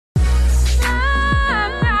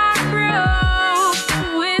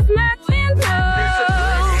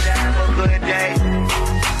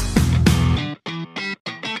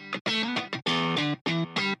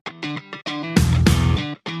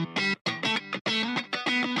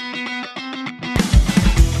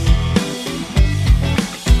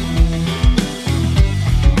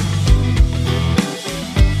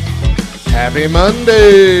Happy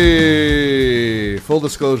Monday! Full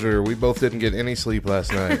disclosure, we both didn't get any sleep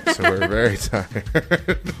last night, so we're very tired.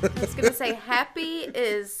 I was going to say, happy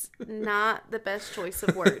is not the best choice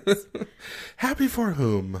of words. Happy for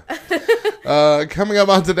whom? Coming up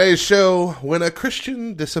on today's show, when a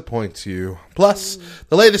Christian disappoints you. Plus,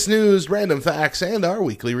 the latest news, random facts, and our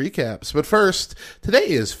weekly recaps. But first, today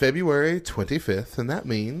is February 25th, and that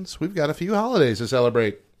means we've got a few holidays to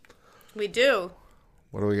celebrate. We do.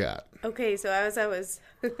 What do we got? Okay, so as I was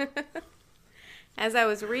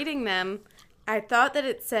reading them, I thought that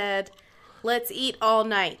it said, "Let's eat all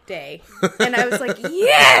night day." And I was like,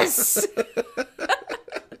 yes!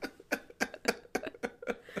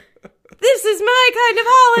 This is my kind of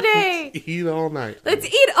holiday! Eat all night. Let's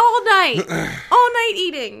eat all night. All night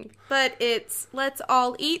eating. But it's let's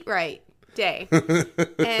all eat right day.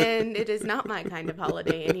 And it is not my kind of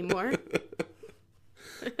holiday anymore.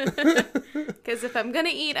 Because if I'm going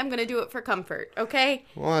to eat, I'm going to do it for comfort, okay?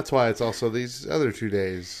 Well, that's why it's also these other 2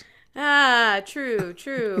 days. Ah,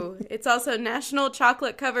 true. It's also National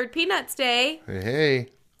Chocolate Covered Peanuts Day. Hey.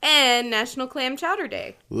 And National Clam Chowder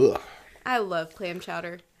Day. Ugh. I love clam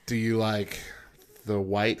chowder. Do you like the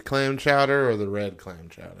white clam chowder or the red clam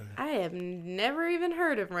chowder? I have never even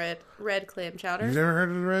heard of red clam chowder. You've never heard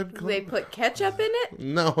of the red clam? They put ketchup in it?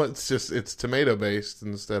 No, it's tomato based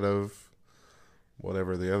instead of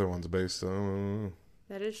whatever the other one's based on.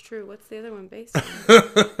 That is true. What's the other one based on?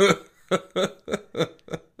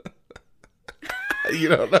 You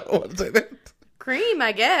don't know what's in it? Cream,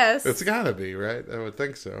 I guess. It's gotta be, right? I would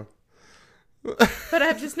think so. But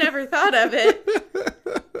I've just never thought of it.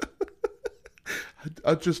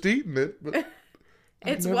 I've just eaten it. But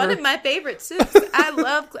it's one of my favorite soups.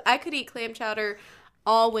 I could eat clam chowder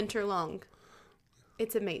all winter long.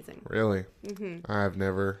 It's amazing. Really? Mm-hmm. I've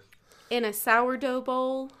never. In a sourdough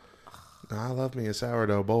bowl. I love me a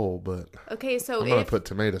sourdough bowl, but okay, so I'm going to put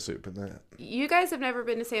tomato soup in that. You guys have never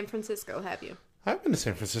been to San Francisco, have you? I've been to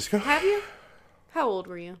San Francisco. Have you? How old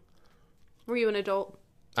were you? Were you an adult?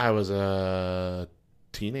 I was a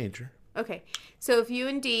teenager. Okay, so if you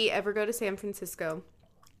and Dee ever go to San Francisco,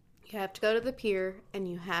 you have to go to the pier and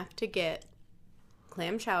you have to get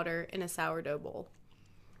clam chowder in a sourdough bowl.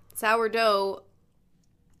 Sourdough,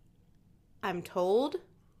 I'm told,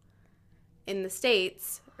 in the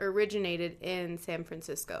States, originated in San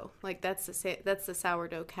Francisco. Like, that's the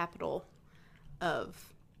sourdough capital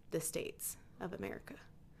of the States of America.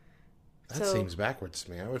 That seems backwards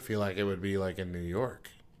to me. I would feel like it would be like in New York.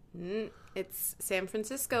 It's San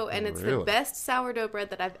Francisco, and it's really? the best sourdough bread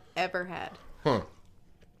that I've ever had. Huh.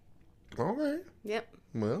 All right. Yep.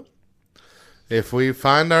 Well, if we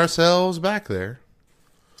find ourselves back there,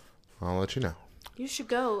 I'll let you know. You should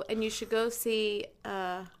go, and you should go see,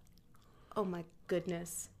 oh my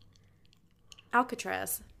goodness,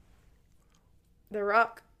 Alcatraz. The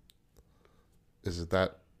Rock. Is it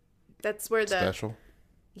that That's where special?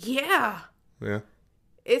 Yeah. Yeah.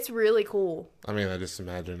 It's really cool. I mean, I just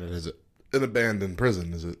imagine it is an abandoned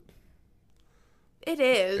prison, is it? It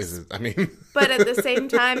is. Is it? I mean. But at the same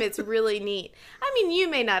time, it's really neat. I mean, you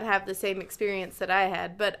may not have the same experience that I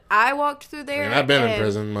had, but I walked through there. I mean, I've been in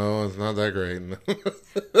prison, Mo. It's not that great.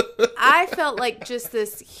 I felt like just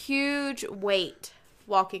this huge weight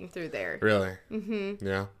walking through there. Really? Mm-hmm.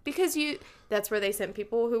 Yeah. Because that's where they sent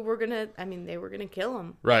people who were they were going to kill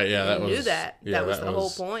them. Right, yeah. They knew that. Yeah, that was the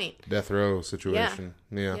whole point. Death row situation.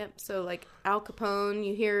 Yeah. Yep. So, like, Al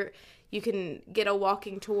Capone, you can get a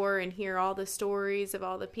walking tour and hear all the stories of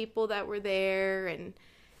all the people that were there, and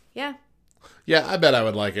yeah. Yeah, I bet I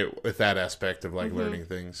would like it with that aspect of, like, learning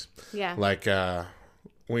things. Yeah. Like,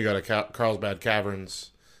 when you go to Carlsbad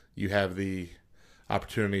Caverns, you have the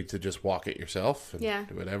opportunity to just walk it yourself and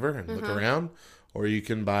do whatever and look around. Or you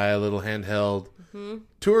can buy a little handheld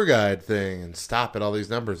tour guide thing and stop at all these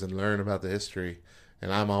numbers and learn about the history.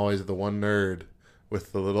 And I'm always the one nerd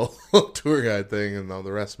with the little tour guide thing, and all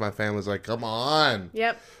the rest of my family's like, come on.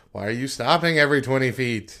 Yep. Why are you stopping every 20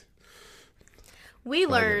 feet? We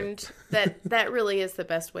learned that really is the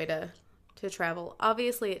best way to travel.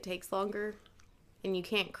 Obviously, it takes longer, and you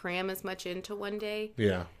can't cram as much into one day.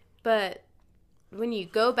 Yeah. But when you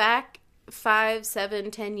go back 5,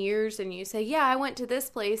 7, 10 years and you say, yeah, I went to this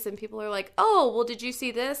place, and people are like, oh, well, did you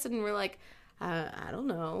see this? And we're like, I don't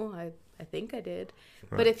know. I think I did.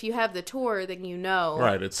 Right. But if you have the tour, then you know.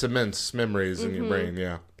 Right. It cements memories in your brain.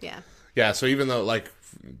 Yeah. Yeah. Yeah. So even though, like,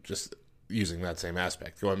 just using that same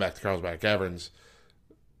aspect, going back to Carlsbad Caverns,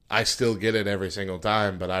 I still get it every single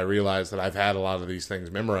time, but I realize that I've had a lot of these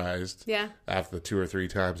things memorized. Yeah. After the 2 or 3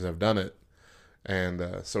 times I've done it. And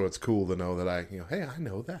so it's cool to know that hey, I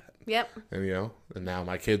know that. Yep. And, and now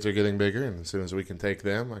my kids are getting bigger, and as soon as we can take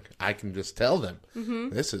them, I can just tell them,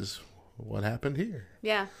 this is what happened here.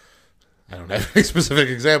 Yeah. I don't have any specific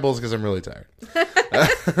examples because I'm really tired.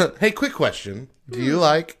 Hey, quick question. Do you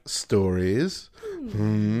like stories?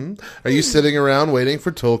 Are you sitting around waiting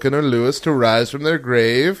for Tolkien or Lewis to rise from their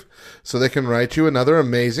grave so they can write you another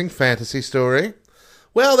amazing fantasy story?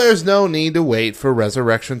 Well, there's no need to wait for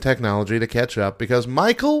resurrection technology to catch up because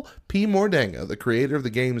Michael P. Mordenga, the creator of the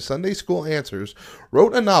game Sunday School Answers,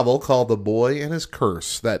 wrote a novel called The Boy and His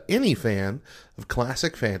Curse that any fan of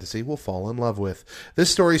classic fantasy will fall in love with. This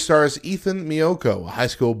story stars Ethan Miyoko, a high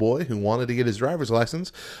school boy who wanted to get his driver's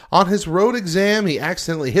license. On his road exam, he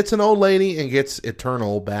accidentally hits an old lady and gets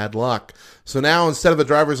eternal bad luck. So now, instead of a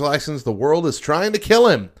driver's license, the world is trying to kill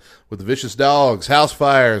him, with vicious dogs, house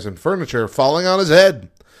fires, and furniture falling on his head.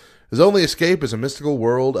 His only escape is a mystical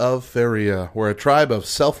world of Feria, where a tribe of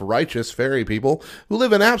self-righteous fairy people who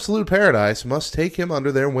live in absolute paradise must take him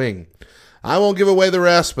under their wing. I won't give away the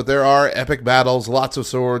rest, but there are epic battles, lots of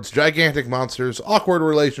swords, gigantic monsters, awkward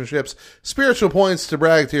relationships, spiritual points to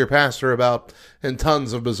brag to your pastor about, and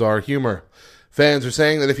tons of bizarre humor. Fans are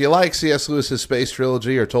saying that if you like C.S. Lewis's Space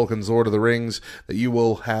Trilogy or Tolkien's Lord of the Rings, that you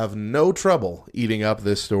will have no trouble eating up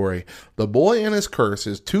this story. The Boy and His Curse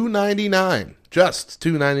is $2.99, just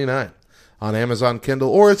 $2.99 on Amazon Kindle,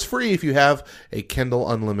 or it's free if you have a Kindle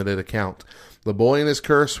Unlimited account. The Boy and His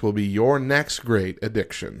Curse will be your next great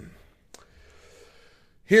addiction.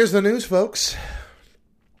 Here's the news, folks.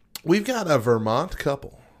 We've got a Vermont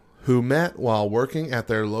couple who met while working at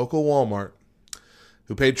their local Walmart,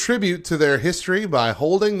 who paid tribute to their history by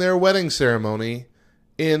holding their wedding ceremony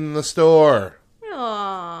in the store.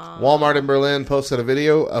 Aww. Walmart in Berlin posted a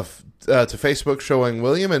video to Facebook showing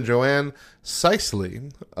William and Joanne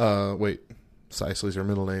Seisley. Seisley's her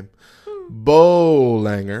middle name.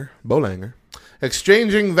 Bolanger,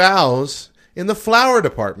 exchanging vows in the flower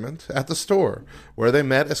department at the store, where they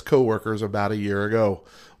met as co-workers about a year ago.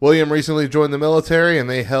 William recently joined the military, and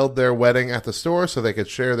they held their wedding at the store so they could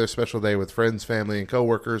share their special day with friends, family, and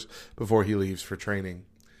co-workers before he leaves for training.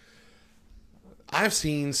 I've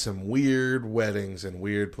seen some weird weddings in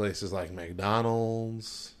weird places like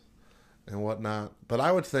McDonald's and whatnot, but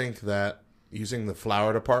I would think that using the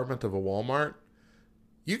flower department of a Walmart,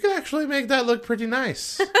 you could actually make that look pretty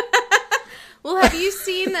nice. Well, have you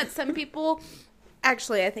seen that some people...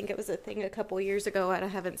 Actually, I think it was a thing a couple years ago. I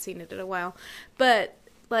haven't seen it in a while. But,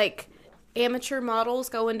 like, amateur models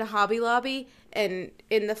go into Hobby Lobby, and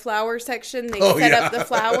in the flower section, they set up the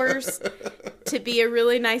flowers to be a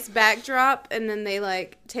really nice backdrop, and then they,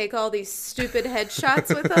 like, take all these stupid headshots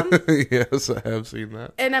with them. Yes, I have seen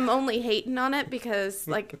that. And I'm only hating on it because,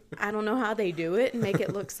 like, I don't know how they do it and make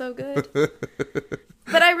it look so good.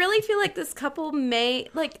 But I really feel like this couple may...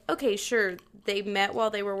 Like, okay, sure... They met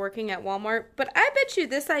while they were working at Walmart, but I bet you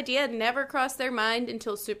this idea never crossed their mind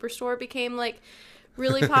until Superstore became, like,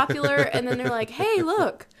 really popular, and then they're like, hey,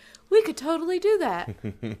 look, we could totally do that.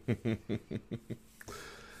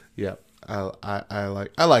 Yeah, I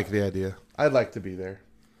like the idea. I'd like to be there.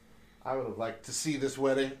 I would have liked to see this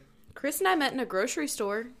wedding. Chris and I met in a grocery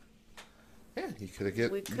store. Yeah, you could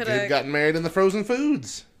have gotten married in the frozen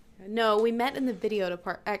foods. No, we met in the video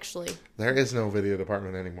department, actually. There is no video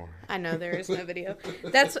department anymore. I know, there is no video.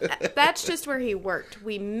 That's just where he worked.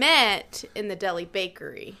 We met in the deli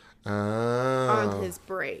bakery on his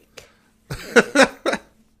break.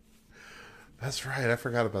 That's right. I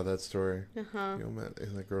forgot about that story. Uh-huh. You met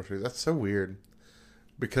in the grocery. That's so weird.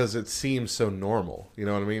 Because it seems so normal. You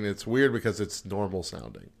know what I mean? It's weird because it's normal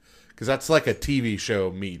sounding. Because that's like a TV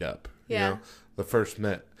show meetup. Yeah. You know? The first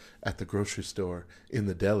met at the grocery store in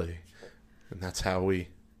the deli. And that's how we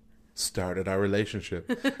started our relationship.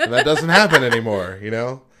 And that doesn't happen anymore, you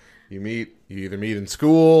know? You either meet in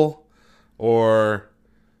school or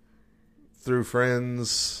through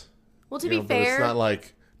friends. Well, to be fair, but it's not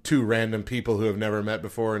like two random people who have never met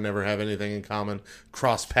before and never have anything in common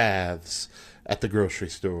cross paths at the grocery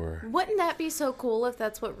store. Wouldn't that be so cool if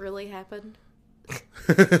that's what really happened?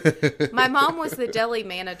 My mom was the deli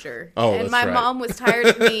manager. And my mom was tired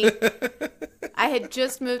of me. I had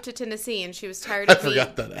just moved to Tennessee and she was tired of me. I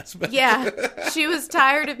forgot that aspect. Yeah. She was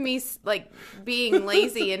tired of me, like, being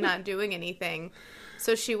lazy and not doing anything.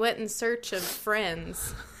 So she went in search of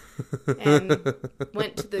friends and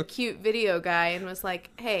went to the cute video guy and was like,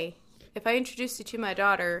 hey, if I introduce you to my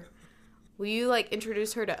daughter, will you, like,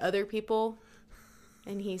 introduce her to other people?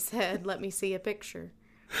 And he said, let me see a picture.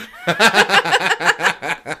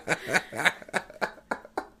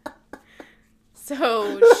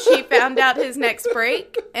 So she found out his next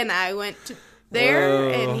break, and I went to there,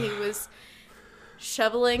 and he was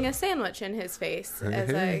shoveling a sandwich in his face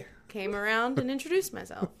as I came around and introduced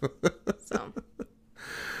myself. So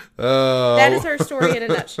that is our story in a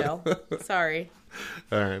nutshell. Sorry.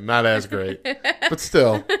 All right, not as great, but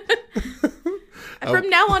still. From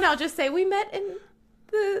now on, I'll just say we met in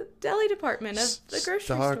the deli department of the grocery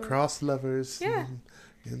store. Star-crossed lovers. Yeah.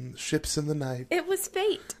 In ships in the night. It was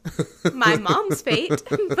fate. My mom's fate,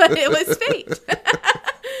 but it was fate.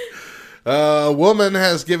 A woman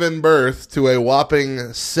has given birth to a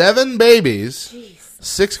whopping 7 babies,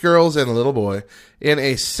 6 girls and a little boy, in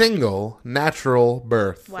a single natural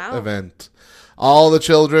birth event. All the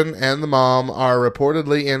children and the mom are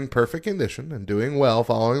reportedly in perfect condition and doing well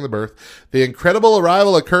following the birth. The incredible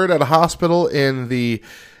arrival occurred at a hospital in the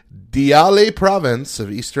Diyala province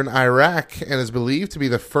of eastern Iraq and is believed to be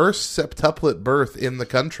the first septuplet birth in the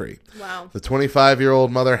country. Wow. The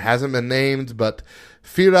 25-year-old mother hasn't been named, but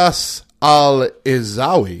Firas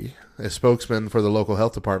Al-Izawi, a spokesman for the local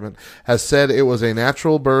health department, has said it was a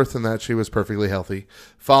natural birth and that she was perfectly healthy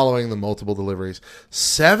following the multiple deliveries.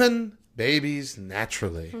 7 babies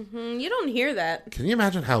naturally. Mm-hmm. You don't hear that. Can you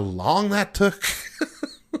imagine how long that took?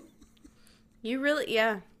 You really,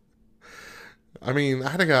 yeah. I mean,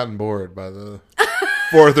 I'd have gotten bored by the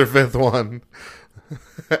 4th or 5th one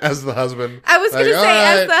as the husband. I was going to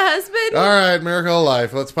say, as the husband. All right, miracle of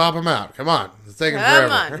life. Let's pop them out. Come on. It's taking forever.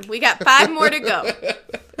 Come on. We got 5 more to go.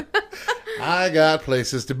 I got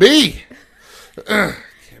places to be.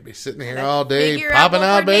 Can't be sitting here all day popping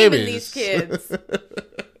out babies. These kids.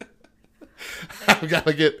 I've got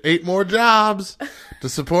to get 8 more jobs to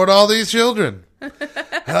support all these children.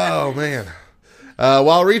 Oh, man.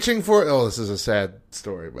 While reaching for... Oh, this is a sad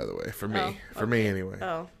story, by the way, for me. For me, anyway.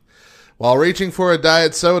 Oh. While reaching for a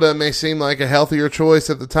diet soda may seem like a healthier choice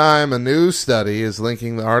at the time, a new study is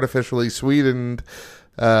linking the artificially sweetened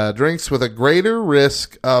drinks with a greater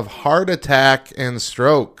risk of heart attack and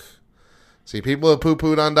stroke. See, people have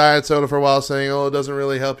poo-pooed on diet soda for a while, saying, oh, it doesn't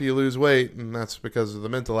really help you lose weight, and that's because of the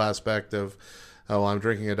mental aspect of, oh, I'm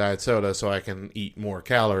drinking a diet soda so I can eat more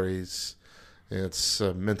calories. It's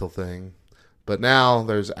a mental thing. But now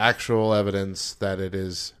there's actual evidence that it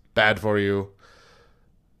is bad for you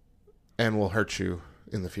and will hurt you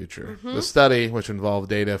in the future. Mm-hmm. The study, which involved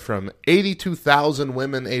data from 82,000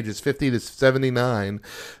 women ages 50 to 79,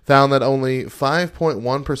 found that only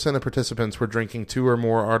 5.1% of participants were drinking 2 or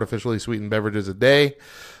more artificially sweetened beverages a day,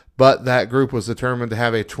 but that group was determined to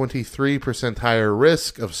have a 23% higher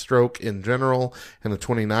risk of stroke in general and a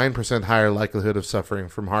 29% higher likelihood of suffering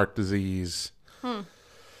from heart disease.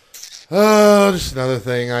 Oh, just another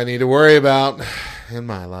thing I need to worry about in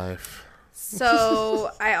my life.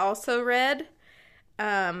 So I also read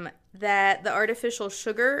that the artificial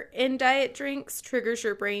sugar in diet drinks triggers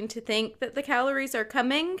your brain to think that the calories are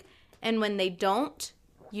coming, and when they don't,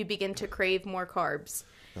 you begin to crave more carbs.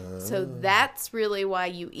 So that's really why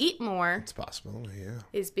you eat more. It's possible, yeah.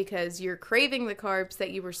 Is because you're craving the carbs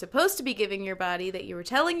that you were supposed to be giving your body, that you were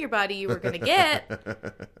telling your body you were going to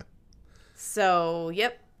get. So,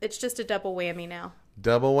 yep. It's just a double whammy now.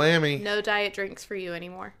 Double whammy. No diet drinks for you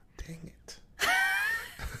anymore. Dang it.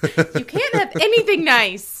 You can't have anything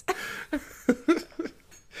nice.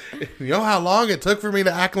 You know how long it took for me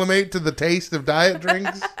to acclimate to the taste of diet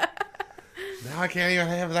drinks? Now I can't even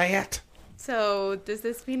have that. So, does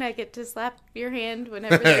this mean I get to slap your hand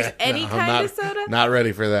whenever there's any kind of soda? Not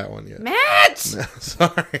ready for that one yet. Matt! No,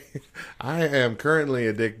 sorry. I am currently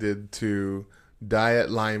addicted to diet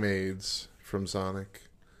limeades from Sonic.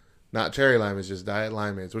 Not cherry lime, it's just diet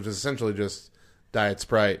limeades, which is essentially just diet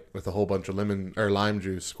Sprite with a whole bunch of lemon or lime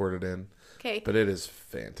juice squirted in. Okay. But it is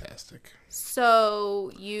fantastic.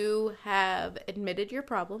 So you have admitted your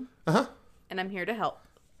problem. Uh-huh. And I'm here to help.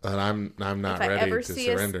 And I'm not ready to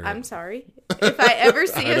surrender. I'm sorry. If I ever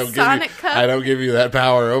see a Sonic cup, I don't give you that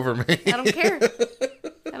power over me. I don't care.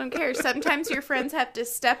 I don't care. Sometimes your friends have to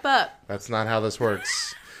step up. That's not how this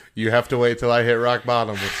works. You have to wait till I hit rock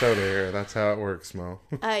bottom with soda here. That's how it works, Mo.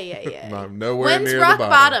 I'm nowhere When's near rock the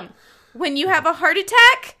bottom. When you have a heart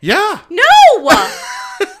attack? Yeah. No!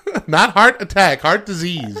 Not heart attack, heart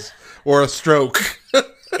disease. Or a stroke.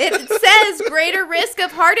 It says greater risk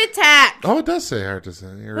of heart attack. Oh, it does say heart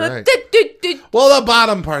disease. You're right. Well, the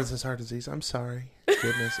bottom part says heart disease. I'm sorry.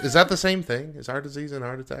 Goodness. Is that the same thing? Is heart disease and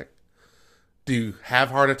heart attack? Do you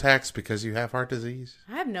have heart attacks because you have heart disease?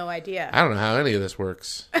 I have no idea. I don't know how any of this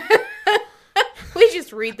works. We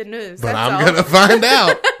just read the news. But I'm going to find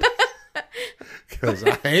out. Because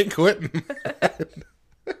I ain't quitting.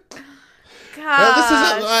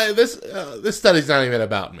 God. This study's not even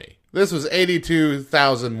about me. This was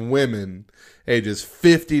 82,000 women ages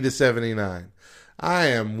 50 to 79. I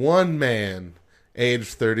am one man, age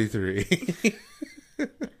 33.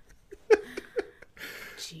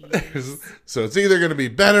 So it's either going to be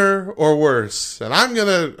better or worse. And I'm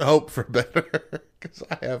going to hope for better because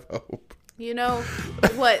I have hope. You know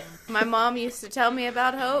what my mom used to tell me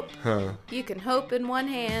about hope? Huh. You can hope in one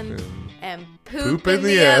hand and poop in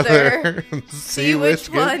the other. See which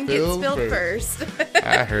one gets filled first.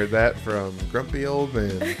 I heard that from grumpy old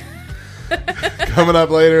men. Coming up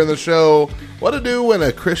later in the show, what to do when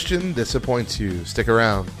a Christian disappoints you. Stick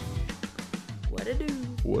around. What to do.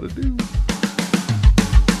 What to do.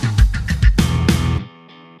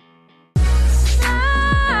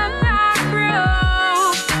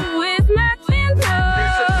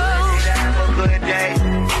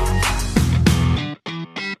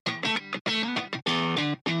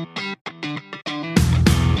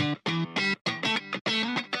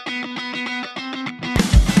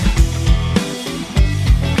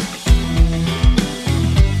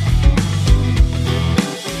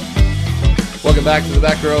 Welcome back to the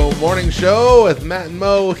Back Row Morning Show with Matt and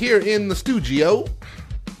Mo here in the studio.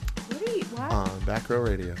 Why? On Back Row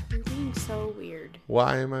Radio. You're being so weird.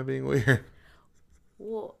 Why am I being weird?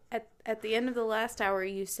 Well, at the end of the last hour,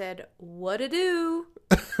 you said, what to do?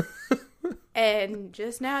 And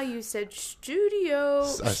just now you said studio.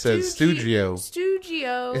 I said studio.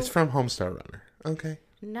 Studio. It's from Homestar Runner. Okay.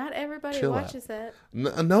 Not everybody Chill watches out.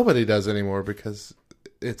 that. Nobody does anymore because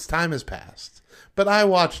its time has passed. But I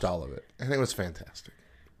watched all of it, and it was fantastic.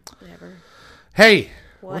 Whatever. Hey,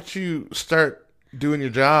 why don't you start doing your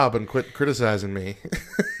job and quit criticizing me?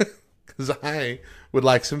 Because I would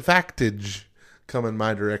like some factage come in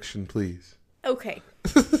my direction, please. Okay.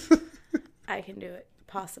 I can do it,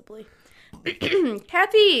 possibly.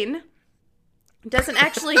 Caffeine doesn't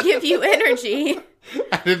actually give you energy.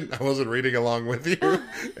 I wasn't reading along with you,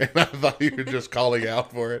 and I thought you were just calling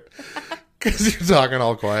out for it. Because you're talking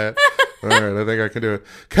all quiet. All right, I think I can do it.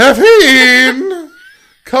 Caffeine!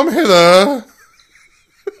 Come hither.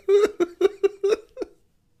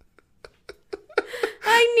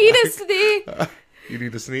 I needest thee. You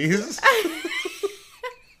need to sneeze?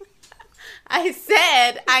 I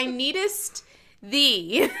said, I needest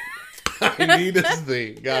thee. I needest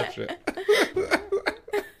thee. Gotcha.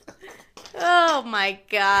 Oh my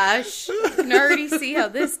gosh. I can already see how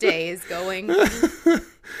this day is going.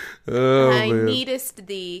 I needest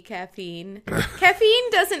thee, caffeine.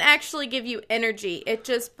 Caffeine doesn't actually give you energy. It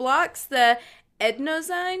just blocks the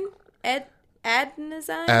adenosine.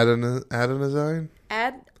 Adenosine? Adenosine?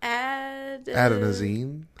 Adenosine.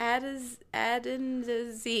 Adenosine.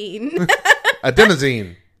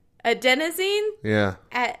 Adenosine. Adenosine? Yeah.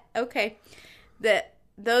 Okay.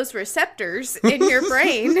 Those receptors in your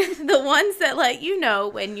brain, the ones that let you know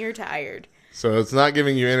when you're tired. So it's not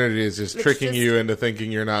giving you energy, it's just tricking you into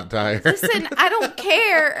thinking you're not tired. Listen, I don't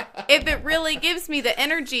care if it really gives me the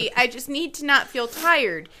energy. I just need to not feel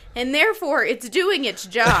tired. And therefore, it's doing its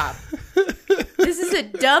job. This is a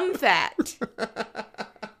dumb fact.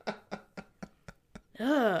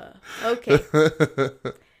 Ugh. Okay.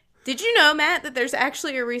 Did you know, Matt, that there's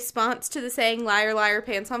actually a response to the saying, liar, liar,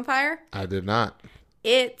 pants on fire? I did not.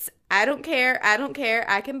 It's, I don't care,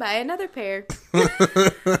 I can buy another pair.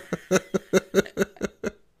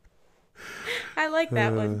 I like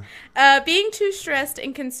that one. Being too stressed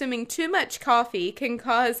and consuming too much coffee can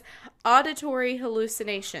cause auditory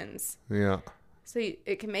hallucinations. Yeah. So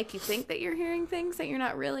it can make you think that you're hearing things that you're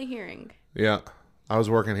not really hearing. Yeah. I was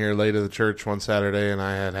working here late at the church one Saturday, and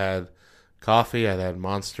I had coffee, I had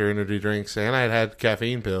Monster energy drinks, and I had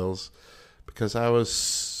caffeine pills because I was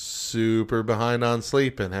super behind on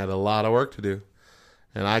sleep and had a lot of work to do.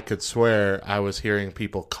 And I could swear I was hearing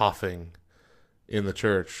people coughing in the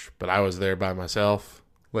church, but I was there by myself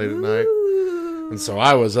late at night. And so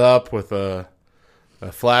I was up with a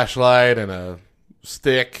flashlight and a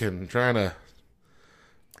stick and trying to,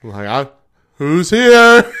 who's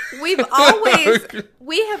here? We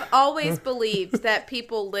have always believed that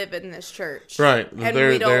people live in this church. Right.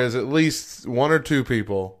 There's at least one or two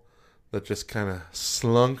people that just kind of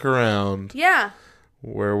slunk around. Yeah.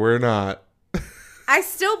 Where we're not. I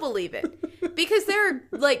still believe it. Because there are,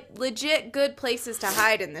 legit good places to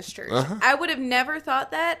hide in this church. Uh-huh. I would have never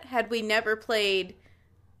thought that had we never played,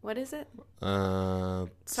 what is it?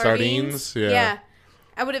 Sardines? Yeah.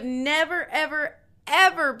 I would have never,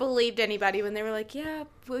 ever believed anybody when they were like, yeah,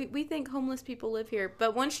 we think homeless people live here.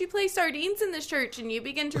 But once you play sardines in this church and you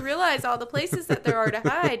begin to realize all the places that there are to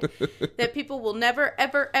hide that people will never,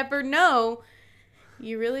 ever know,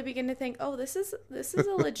 you really begin to think, oh, this is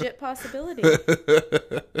a legit possibility.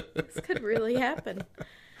 This could really happen.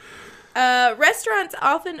 Restaurants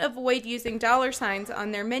often avoid using dollar signs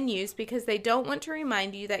on their menus because they don't want to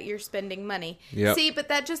remind you that you're spending money. Yep. See, but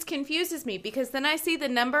that just confuses me because then I see the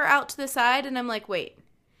number out to the side and I'm like, wait,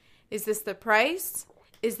 is this the price?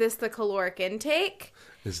 Is this the caloric intake?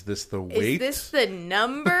 Is this the weight? Is this the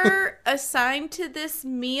number assigned to this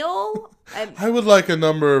meal? I would like a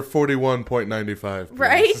number 41.95.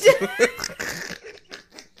 Right?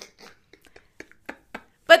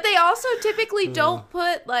 But they also typically don't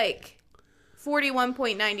put like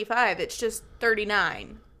 41.95. It's just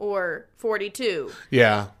 39 or 42.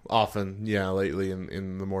 Yeah, often. Yeah, lately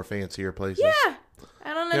in the more fancier places. Yeah.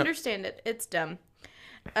 I don't understand it. It's dumb.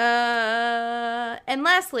 And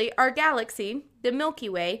lastly, our galaxy, the Milky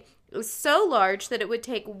Way, is so large that it would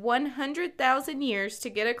take 100,000 years to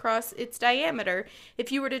get across its diameter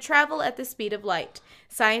if you were to travel at the speed of light.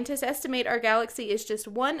 Scientists estimate our galaxy is just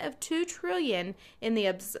one of 2 trillion in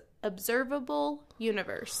the observable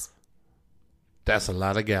universe. That's a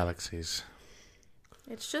lot of galaxies.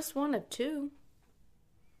 It's just one of 2.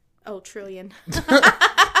 Oh, trillion.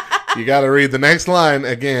 You got to read the next line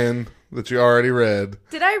again that you already read.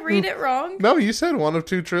 Did I read it wrong? No, you said 1 of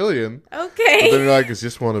 2 trillion. Okay. But then you're like, it's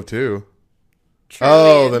just 1 of 2. Trillion.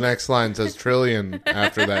 Oh, the next line says trillion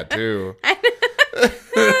after that too.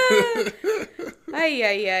 Ay,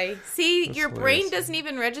 ay, ay. See, your brain doesn't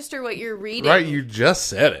even register what you're reading. Right, you just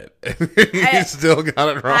said it. You still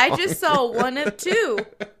got it wrong. I just saw 1 of 2.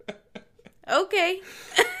 Okay.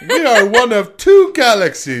 We are 1 of 2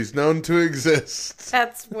 galaxies known to exist.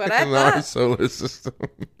 That's what I in our thought. solar system.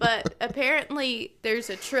 But apparently there's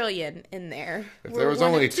a trillion in there. If there was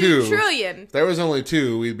only 2 trillion. If there was only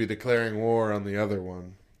 2, we'd be declaring war on the other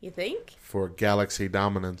one. You think? For galaxy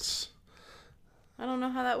dominance. I don't know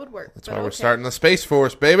how that would work. That's why we're starting the Space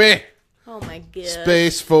Force, baby. Oh my god.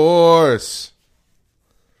 Space Force.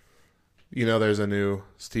 You know there's a new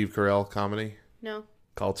Steve Carell comedy? No.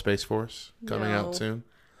 Called Space Force coming out soon.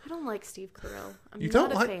 I don't like Steve Carell. You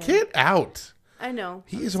don't like? Get out. I know.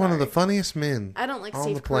 He is one of the funniest men. I don't like on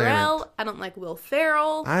Steve the planet. Carell. I don't like Will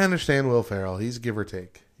Ferrell. I understand Will Ferrell. He's give or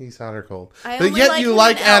take. He's hot or cold. But yet you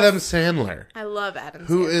like Adam Sandler. I love Adam Sandler.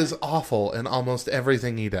 Who is awful in almost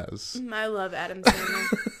everything he does. I love Adam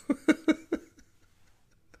Sandler.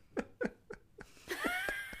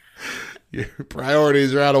 Your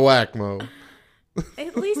priorities are out of whack, Mo.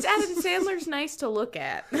 At least Adam Sandler's nice to look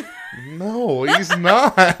at. No, he's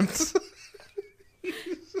not.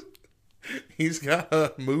 He's got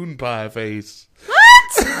a moon pie face.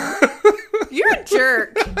 What? You're a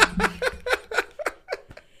jerk.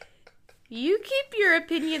 You keep your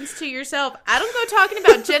opinions to yourself. I don't go talking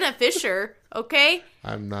about Jenna Fisher, okay?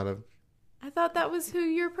 I'm not a... I thought that was who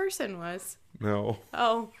your person was. No.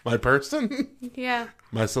 Oh. My person? Yeah.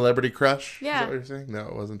 My celebrity crush? Yeah. Is that what you're saying? No,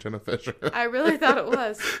 it wasn't Jenna Fisher. I really thought it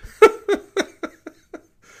was.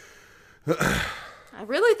 I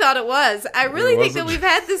really thought it was. I really think that we've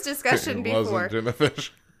had this discussion before. It wasn't Jenna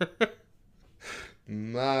Fisher.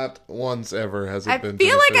 Not once ever has it been I feel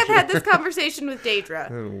Jenna like Fisher. I've had this conversation with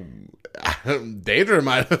Daedra. Daedra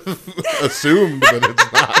might have assumed, but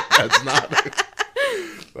it's not.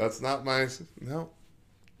 That's not my... No.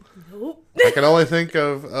 Nope. I can only think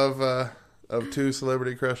of 2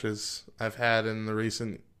 celebrity crushes I've had in the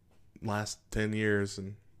recent last 10 years,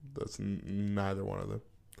 and that's neither one of them.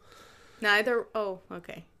 Neither? Oh,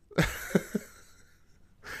 okay.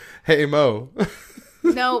 Hey, Mo.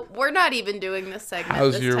 No, we're not even doing this segment.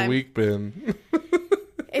 How's your week been?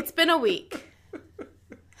 It's been a week.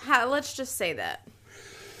 Let's just say that.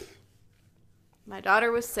 My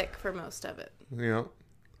daughter was sick for most of it. You know,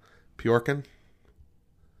 puking?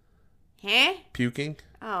 Huh? Puking?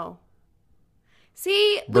 Oh.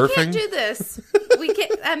 See, Burping? we can't do this. We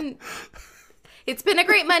can't. It's been a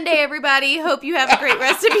great Monday, everybody. Hope you have a great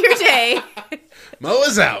rest of your day. Mo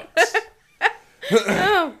is out.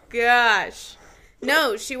 Oh, gosh.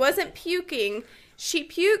 No, she wasn't puking. She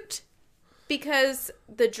puked because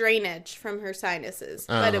the drainage from her sinuses.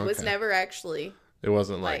 But it was never actually... It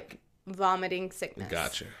wasn't like vomiting sickness.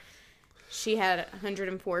 Gotcha. She had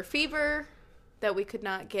 104 fever that we could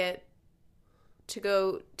not get to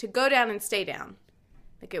go down and stay down.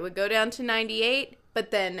 Like it would go down to 98,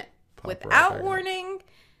 but then without warning,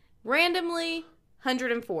 randomly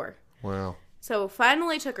 104. Wow. So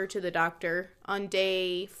finally took her to the doctor on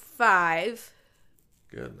day 5.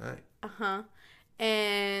 Good night. Uh-huh.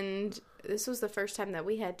 And this was the first time that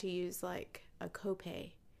we had to use like a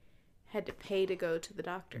copay. Had to pay to go to the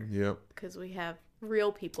doctor. Yep. Because we have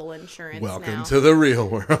real people insurance Welcome now. to the real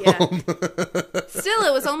world. Yeah. Still,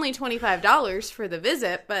 it was only $25 for the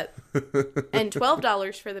visit, and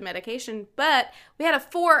 $12 for the medication. But we had a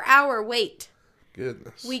 4-hour wait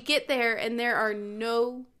goodness. We get there, and there are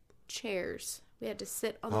no chairs. We had to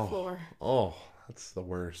sit on the floor. Oh, that's the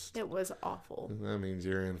worst. It was awful. That means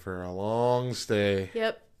you're in for a long stay.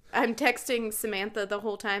 Yep. I'm texting Samantha the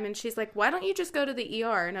whole time, and she's like, why don't you just go to the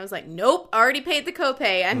ER? And I was like, nope, already paid the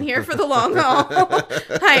copay. I'm here for the long haul.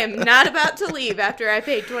 I am not about to leave after I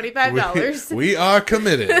paid $25. We are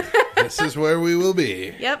committed. This is where we will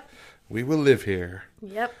be. Yep. We will live here.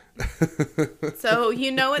 Yep. So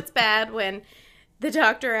you know it's bad when the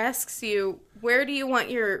doctor asks you, where do you want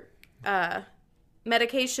your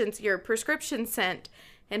medications, your prescription sent?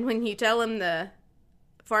 And when you tell him the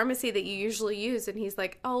pharmacy that you usually use, and he's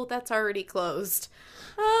like, oh, that's already closed.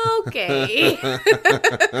 Okay.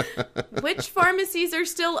 Which pharmacies are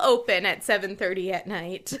still open at 7:30 at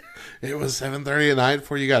night? It was 7:30 at night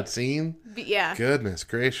before you got seen? Yeah. Goodness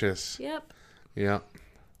gracious. Yep. Yep.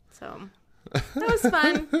 So that was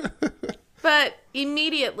fun. But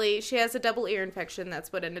immediately she has a double ear infection.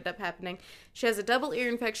 That's what ended up happening. She has a double ear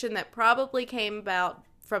infection that probably came about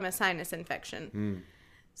from a sinus infection.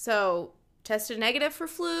 So tested negative for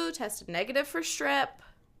flu, tested negative for strep.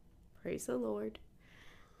 Praise the Lord.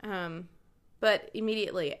 But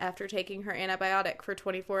immediately after taking her antibiotic for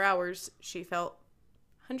 24 hours, she felt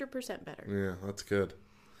 100% better. Yeah, that's good.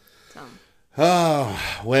 So. Oh,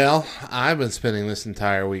 well, I've been spending this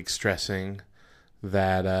entire week stressing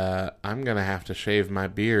that I'm going to have to shave my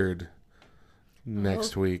beard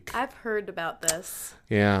next week. I've heard about this.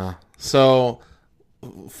 Yeah. So,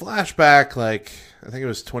 flashback, like, I think it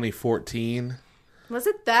was 2014. Was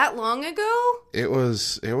it that long ago? It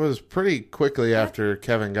was pretty quickly after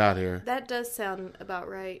Kevin got here. That does sound about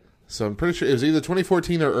right. So I'm pretty sure it was either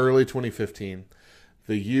 2014 or early 2015.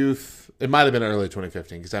 The youth, it might have been early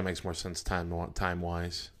 2015 because that makes more sense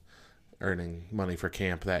time-wise, earning money for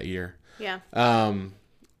camp that year. Yeah. The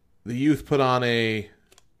youth put on a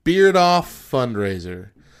beard off fundraiser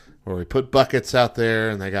where we put buckets out there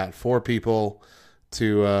and they got 4 people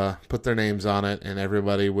to put their names on it, and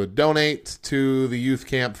everybody would donate to the youth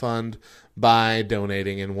camp fund by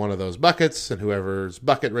donating in one of those buckets, and whoever's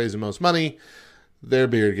bucket raised the most money, their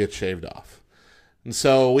beard gets shaved off. And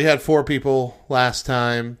so we had 4 people last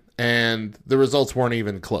time, and the results weren't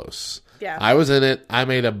even close. Yeah. I was in it. I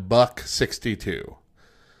made $1.62.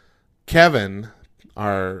 Kevin,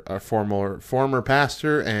 our former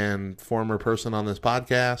pastor and former person on this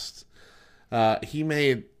podcast, he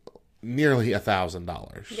made nearly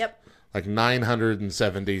 $1,000. Yep. Like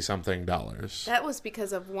 $970 something. That was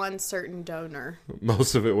because of one certain donor.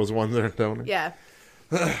 Most of it was one certain donor. Yeah.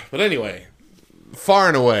 But anyway, far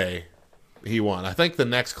and away, he won. I think the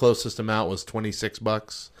next closest amount was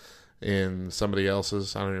 $26 in somebody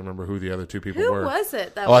else's. I don't even remember who the other 2 people were. Who was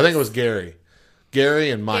it? I think it was Gary. Gary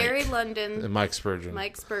and Mike. Gary London. And Mike Spurgeon.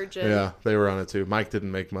 Mike Spurgeon. Yeah, they were on it too. Mike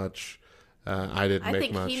didn't make much. I didn't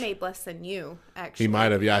make much. I think he made less than you, actually. He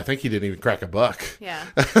might have. Yeah, I think he didn't even crack a buck. Yeah.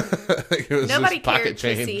 It was Nobody just pocket cared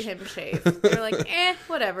change. to see him shave. They're like,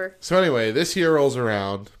 whatever. So anyway, this year rolls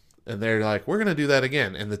around, and they're like, we're going to do that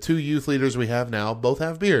again. And the 2 youth leaders we have now both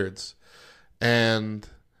have beards. And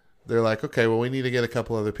they're like, okay, well, we need to get a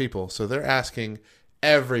couple other people. So they're asking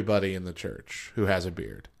everybody in the church who has a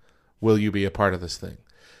beard, will you be a part of this thing?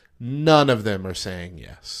 None of them are saying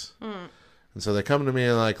yes. And so they come to me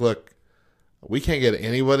and like, look, we can't get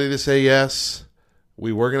anybody to say yes.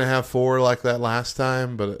 We were going to have 4 like that last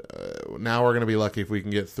time, but now we're going to be lucky if we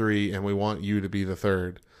can get 3, and we want you to be the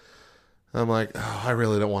 3rd. I'm like, oh, I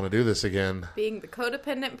really don't want to do this again. Being the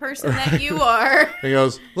codependent person that you are. He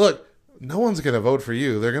goes, look, no one's going to vote for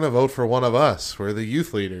you. They're going to vote for one of us. We're the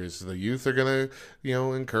youth leaders. The youth are going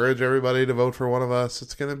to, encourage everybody to vote for one of us.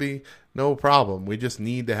 It's going to be no problem. We just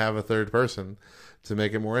need to have a 3rd person to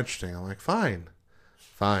make it more interesting. I'm like, fine.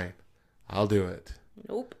 I'll do it.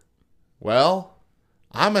 Nope. Well,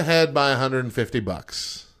 I'm ahead by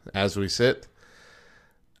 $150 as we sit.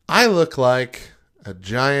 I look like a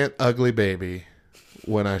giant ugly baby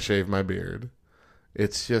when I shave my beard.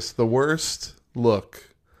 It's just the worst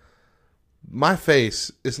look. My face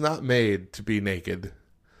is not made to be naked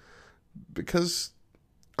because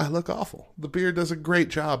I look awful. The beard does a great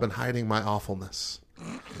job in hiding my awfulness.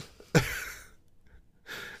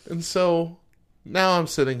 And so now I'm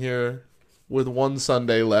sitting here with one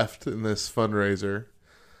Sunday left in this fundraiser,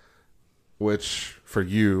 which for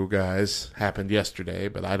you guys happened yesterday,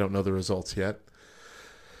 but I don't know the results yet.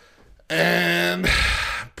 And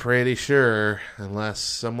pretty sure, unless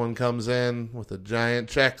someone comes in with a giant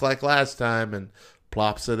check like last time and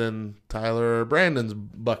plops it in Tyler or Brandon's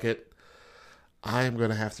bucket, I'm going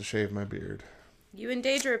to have to shave my beard. You and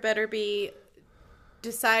Deidre better be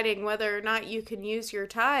deciding whether or not you can use your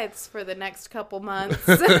tithes for the next couple months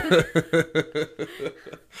to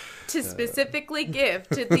specifically give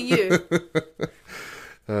to the youth.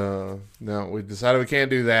 No, we decided we can't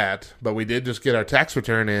do that, but we did just get our tax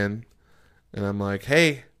return in, and I'm like,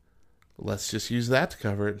 hey, let's just use that to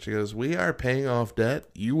cover it. And she goes, we are paying off debt.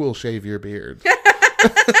 You will shave your beard.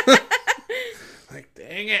 Like,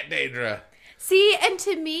 dang it, Deidre. See, and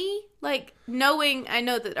to me, like, I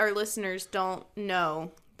know that our listeners don't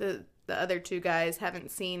know, the other two guys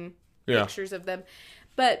haven't seen pictures of them,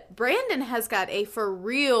 but Brandon has got a for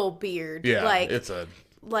real beard. Yeah, like, it's a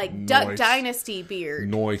Duck Dynasty beard.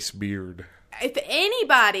 Nice beard. If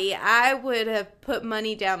anybody, I would have put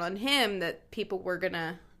money down on him that people were going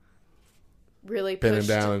to really pin him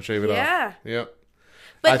down and shave it off. Yeah. Yep.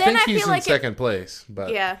 But I then think I he's feel in like second place.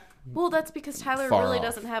 But yeah. Well, that's because Tyler really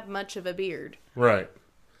doesn't have much of a beard. Right.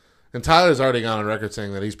 And Tyler's already gone on record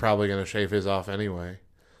saying that he's probably going to shave his off anyway.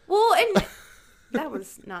 Well, and that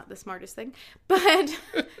was not the smartest thing. But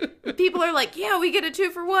people are like, yeah, we get a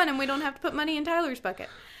 2-for-1 and we don't have to put money in Tyler's bucket.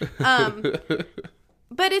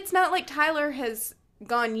 But it's not like Tyler has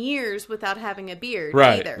gone years without having a beard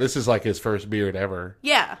either. This is like his first beard ever.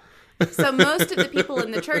 Yeah. So most of the people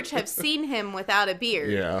in the church have seen him without a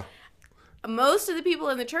beard. Yeah. Most of the people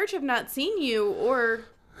in the church have not seen you or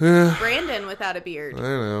Brandon without a beard. I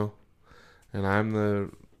know. And I'm the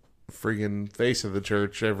friggin' face of the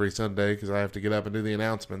church every Sunday because I have to get up and do the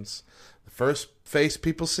announcements. The first face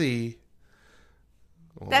people see.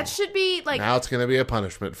 Well, that should be like... Now it's going to be a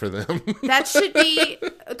punishment for them. That should be...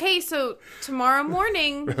 Okay, so tomorrow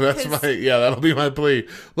morning... that'll be my plea.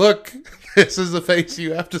 Look, this is the face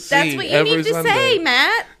you have to see every Sunday. That's what you need to say,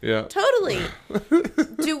 Matt. Yeah. Totally.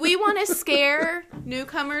 Do we want to scare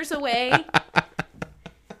newcomers away?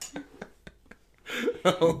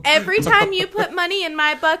 No. Every time you put money in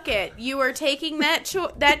my bucket, you are taking that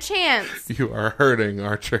chance. You are hurting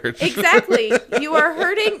our church. Exactly. You are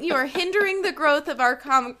hurting. You are hindering the growth of our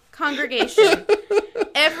congregation.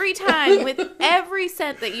 Every time, with every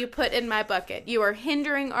cent that you put in my bucket, you are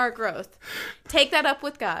hindering our growth. Take that up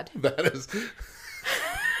with God. That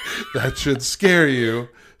should scare you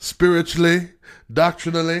spiritually,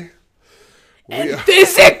 doctrinally, and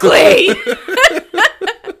physically.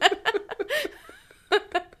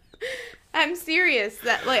 I'm serious.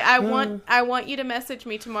 That I want you to message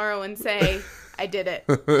me tomorrow and say, I did it.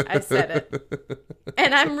 I said it.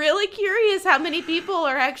 And I'm really curious how many people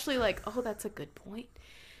are actually like, oh, that's a good point.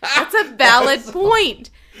 That's a valid point.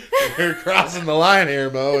 You're crossing the line here,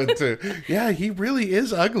 Mo. Yeah, he really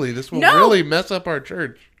is ugly. This will really mess up our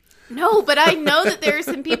church. No, but I know that there are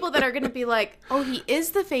some people that are going to be like, oh, he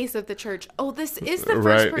is the face of the church. Oh, this is the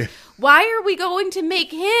first person. Why are we going to make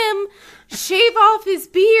him shave off his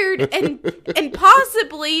beard and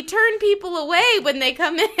possibly turn people away when they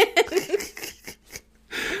come in?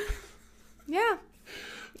 Yeah.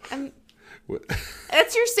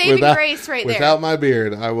 That's your saving grace right there. Without my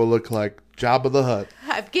beard, I will look like Jabba the Hutt.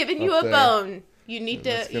 I've given you a bone. You need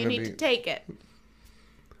to take it.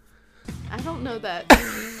 I don't know that.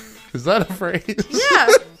 Is that a phrase? Yeah.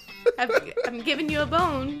 I'm giving you a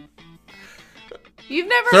bone. You've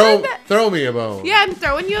never heard that? Throw me a bone. Yeah, I'm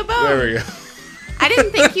throwing you a bone. There we go. I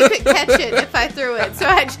didn't think you could catch it if I threw it, so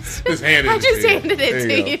I just handed it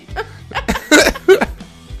to you.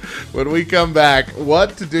 When we come back,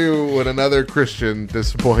 what to do when another Christian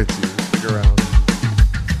disappoints you. Stick around.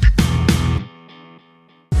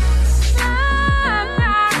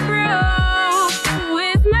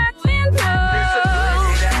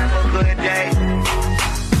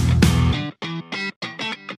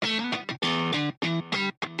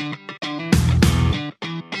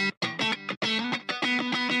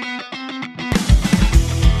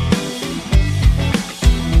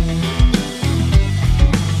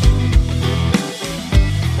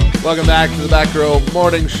 Welcome back to the Back Row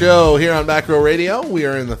Morning Show here on Back Row Radio. We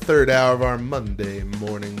are in the third hour of our Monday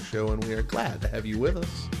morning show, and we are glad to have you with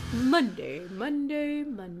us. Monday.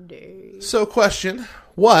 So, question,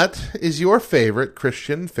 what is your favorite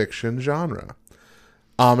Christian fiction genre?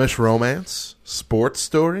 Amish romance? Sports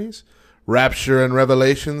stories? Rapture and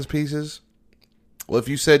Revelations pieces? Well, if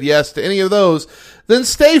you said yes to any of those, then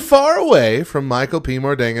stay far away from Michael P.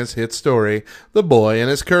 Mordenga's hit story, The Boy and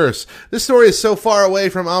His Curse. This story is so far away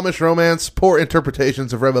from Amish romance, poor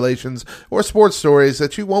interpretations of Revelations, or sports stories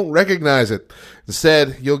that you won't recognize it.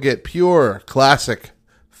 Instead, you'll get pure, classic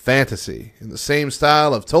fantasy in the same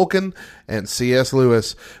style of Tolkien and C.S.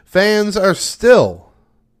 Lewis. Fans are still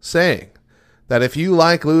saying that if you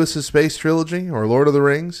like Lewis's space trilogy or Lord of the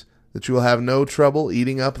Rings, that you will have no trouble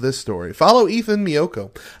eating up this story. Follow Ethan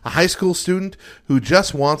Miyoko, a high school student who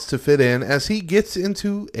just wants to fit in as he gets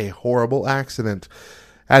into a horrible accident.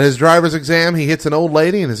 At his driver's exam, he hits an old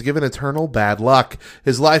lady and is given eternal bad luck.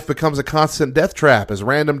 His life becomes a constant death trap as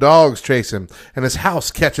random dogs chase him and his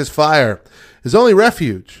house catches fire. His only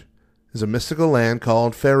refuge is a mystical land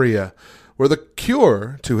called Feria, where the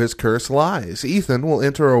cure to his curse lies. Ethan will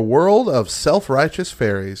enter a world of self-righteous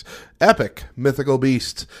fairies, epic mythical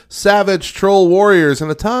beasts, savage troll warriors, and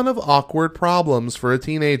a ton of awkward problems for a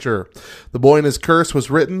teenager. The Boy and His Curse was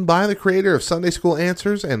written by the creator of Sunday School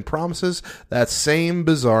Answers and promises that same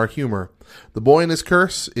bizarre humor. The Boy and His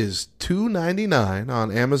Curse is $2.99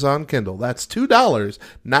 on Amazon Kindle. That's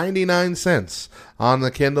 $2.99 on the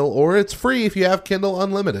Kindle, or it's free if you have Kindle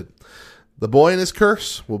Unlimited. The Boy and His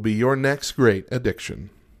Curse will be your next great addiction.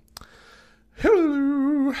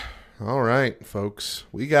 Hello. All right, folks.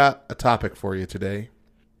 We got a topic for you today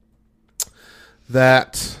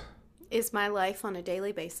that is my life on a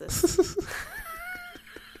daily basis.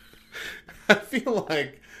 I feel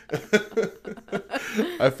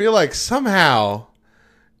like somehow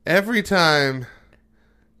every time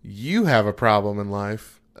you have a problem in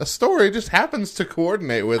life, a story just happens to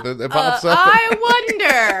coordinate with it. It pops up. I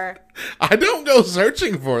wonder. I don't go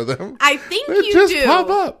searching for them. I think they you just do. Pop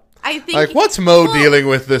up. I think. Like, what's Mo dealing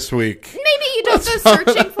with this week? Maybe you don't go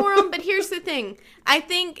searching for them, but here's the thing. I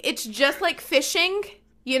think it's just like fishing.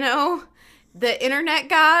 You know, the internet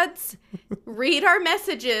gods read our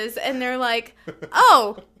messages and they're like,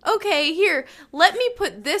 "Oh, okay, here, let me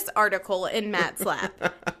put this article in Matt's lap,"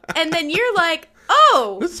 and then you're like,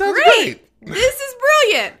 "Oh, this sounds great. This is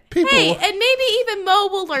brilliant. Hey, and maybe even Mo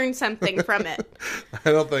will learn something from it."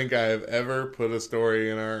 I don't think I have ever put a story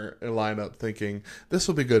in our lineup thinking, this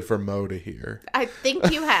will be good for Mo to hear. I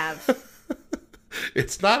think you have.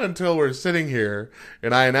 It's not until we're sitting here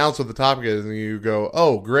and I announce what the topic is and you go,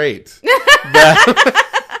 oh, great.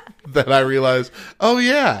 that I realize, oh,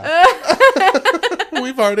 yeah.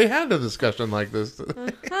 We've already had a discussion like this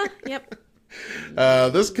today. Yep.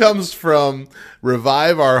 This comes from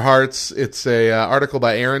Revive Our Hearts. It's a article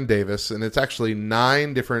by Aaron Davis, and it's actually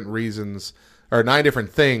 9 different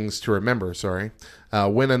things to remember,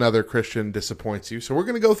 when another Christian disappoints you. So we're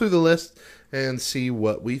going to go through the list and see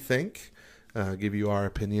what we think, give you our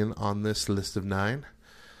opinion on this list of 9.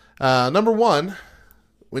 Number 1,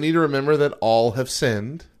 we need to remember that all have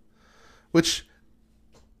sinned, which,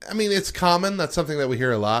 I mean, it's common. That's something that we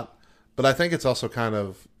hear a lot, but I think it's also kind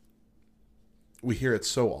of, we hear it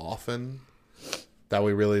so often that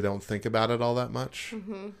we really don't think about it all that much.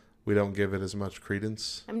 Mm-hmm. We don't give it as much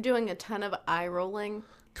credence. I'm doing a ton of eye rolling.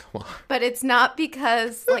 Come on. But it's not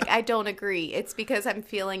because, I don't agree. It's because I'm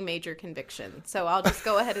feeling major conviction. So I'll just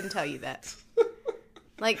go ahead and tell you that.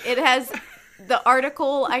 It has, the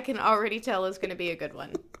article I can already tell is going to be a good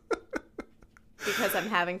one. Because I'm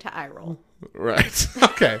having to eye roll. Right.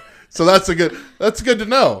 Okay. So that's good to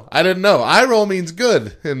know. I didn't know. Eye roll means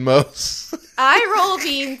good in most. Eye roll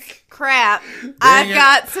means crap. I've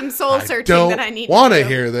got some soul searching that I need to do. I don't want to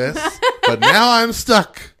hear this, but now I'm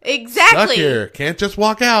stuck. Exactly. Stuck here. Can't just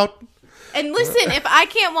walk out. And listen, if I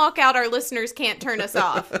can't walk out, our listeners can't turn us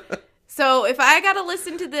off. So if I got to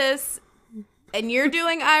listen to this and you're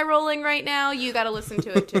doing eye rolling right now, you got to listen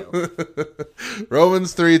to it too.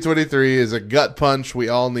 Romans 3:23 is a gut punch we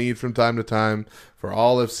all need from time to time. For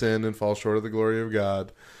all have sinned and fall short of the glory of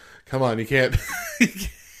God. Come on, you can't you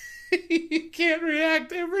can't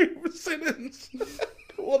react every sentence.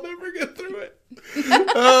 We'll never get through it.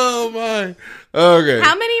 Oh my. Okay.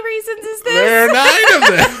 How many reasons is this? There are 9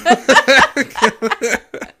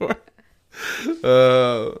 of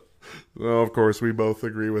them. Well, of course, we both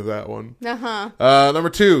agree with that one. Uh-huh.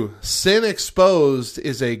 Number 2, sin exposed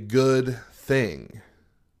is a good thing.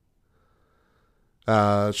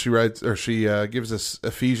 She gives us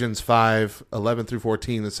Ephesians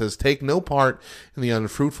 5:11-14 that says, "Take no part in the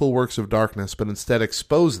unfruitful works of darkness, but instead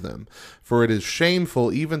expose them. For it is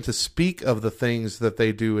shameful even to speak of the things that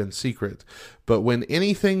they do in secret. But when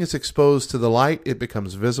anything is exposed to the light, it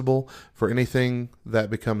becomes visible. For anything that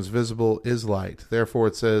becomes visible is light. Therefore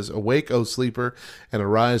it says, Awake, O sleeper, and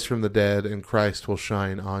arise from the dead, and Christ will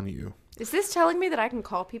shine on you." Is this telling me that I can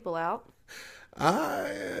call people out?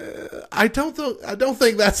 I don't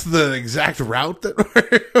think that's the exact route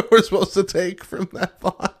that we're supposed to take from that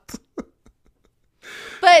thought.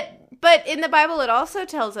 But in the Bible, it also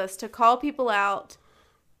tells us to call people out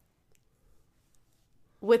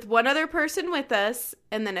with one other person with us,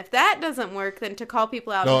 and then if that doesn't work, then to call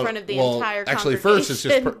people out in front of the entire congregation. Actually, first it's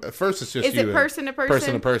just is you. Is it person to person?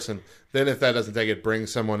 Person to person. Then if that doesn't take it, bring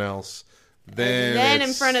someone else. then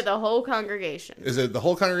in front of the whole congregation. Is it the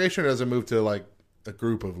whole congregation, or does it move to like a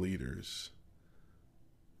group of leaders?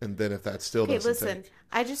 And then if that still doesn't take...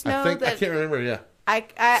 I just know that... I can't remember, yeah. I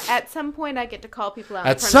at some point, I get to call people out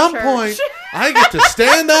in front of church. At some point, I get to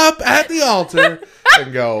stand up at the altar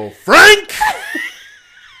and go, Frank!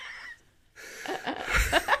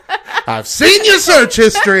 I've seen your search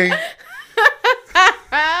history.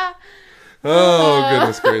 Oh,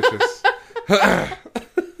 goodness gracious.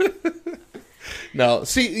 No,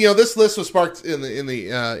 see, this list was sparked in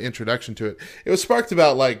the introduction to it. It was sparked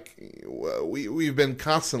about, like, we've been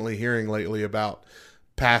constantly hearing lately about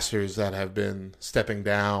pastors that have been stepping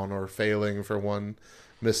down or failing for one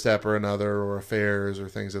misstep or another, or affairs or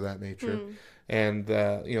things of that nature. And,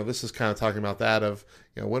 this is kind of talking about that of,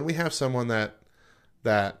 when we have someone that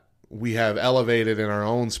we have elevated in our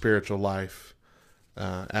own spiritual life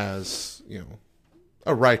as,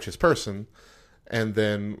 a righteous person, and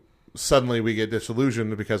then suddenly we get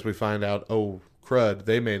disillusioned because we find out, oh, crud,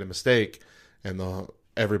 they made a mistake, and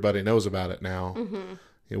everybody knows about it now.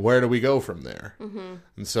 Where do we go from there?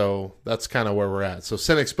 And so that's kind of where we're at. So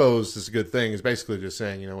Sin Exposed is a good thing. Is basically just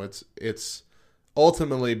saying, it's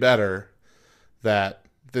ultimately better that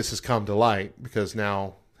this has come to light, because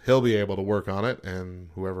now he'll be able to work on it, and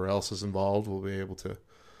whoever else is involved will be able to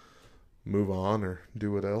move on or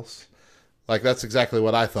do what else. Like, that's exactly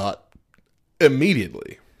what I thought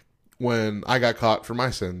immediately when I got caught for my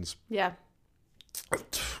sins. Yeah.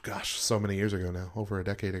 Gosh, so many years ago now, over a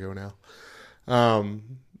decade ago now.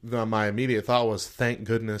 My immediate thought was, thank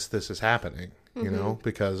goodness this is happening,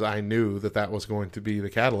 because I knew that was going to be the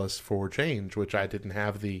catalyst for change, which I didn't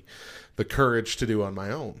have the courage to do on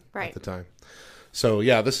my own at the time. So,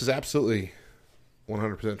 yeah, this is absolutely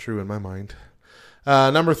 100% true in my mind.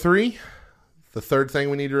 Number 3, the third thing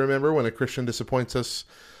we need to remember when a Christian disappoints us: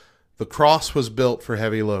 the cross was built for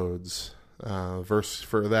heavy loads. Verse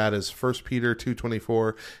for that is 1 Peter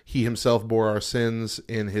 2:24. He himself bore our sins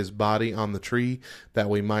in his body on the tree, that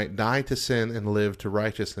we might die to sin and live to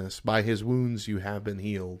righteousness. By his wounds you have been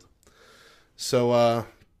healed. So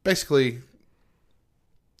basically,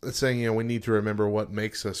 it's saying, we need to remember what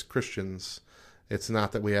makes us Christians. It's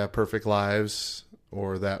not that we have perfect lives,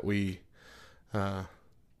 or that we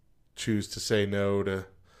choose to say no to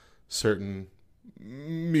certain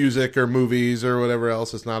music or movies or whatever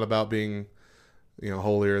else. It's not about being,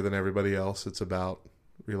 holier than everybody else. It's about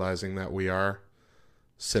realizing that we are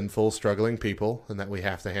sinful, struggling people, and that we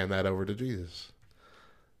have to hand that over to Jesus.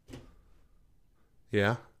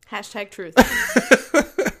 Yeah. #truth.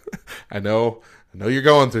 I know you're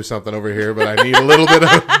going through something over here, but I need a little bit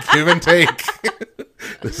of give and take.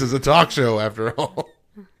 This is a talk show, after all.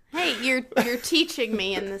 Hey, you're teaching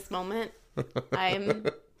me in this moment. I'm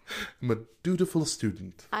a dutiful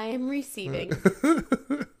student. I am receiving.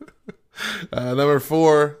 Number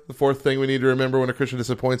 4, the fourth thing we need to remember when a Christian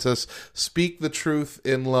disappoints us: speak the truth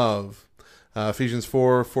in love. Ephesians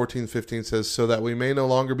 4:14-15 says, so that we may no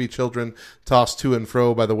longer be children, tossed to and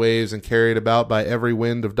fro by the waves and carried about by every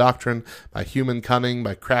wind of doctrine, by human cunning,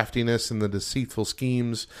 by craftiness and the deceitful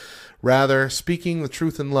schemes. Rather, speaking the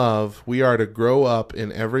truth in love, we are to grow up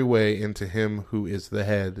in every way into him who is the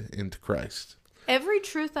head, into Christ. Every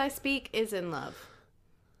truth I speak is in love.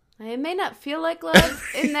 It may not feel like love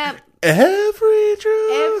in that. Every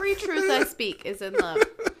truth I speak is in love.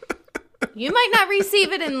 You might not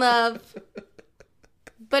receive it in love,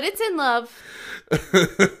 but it's in love.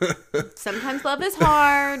 Sometimes love is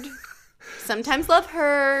hard. Sometimes love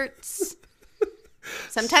hurts.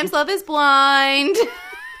 Sometimes love is blind.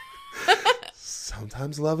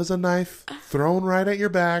 Sometimes love is a knife thrown right at your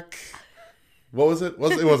back. What was it?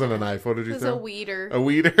 It wasn't a knife. What did you throw? It was a weeder. A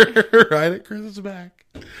weeder right at Chris's back.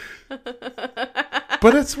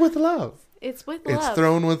 But it's with love. It's with love. It's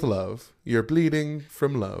thrown with love. You're bleeding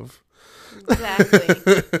from love. Exactly.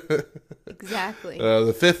 Exactly.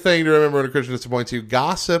 The fifth thing to remember when a Christian disappoints you: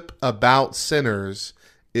 gossip about sinners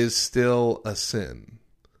is still a sin.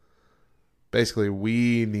 Basically,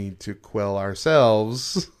 we need to quell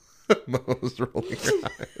ourselves. Most rolling your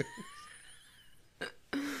eyes.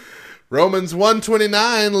 Romans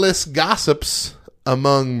 1:29 lists gossips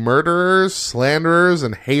among murderers, slanderers,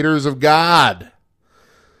 and haters of God.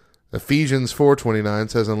 Ephesians 4:29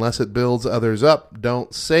 says, unless it builds others up,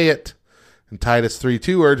 don't say it. And Titus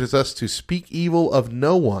 3:2 urges us to speak evil of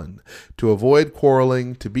no one, to avoid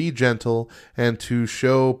quarreling, to be gentle, and to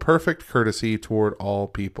show perfect courtesy toward all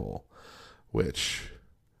people. Which,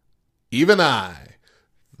 even I,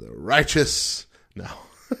 the righteous, no.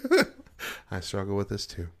 I struggle with this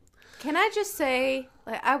too. Can I just say,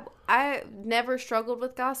 I never struggled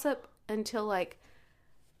with gossip until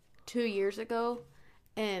 2 years ago,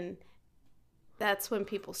 and that's when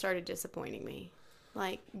people started disappointing me.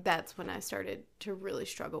 Like, that's when I started to really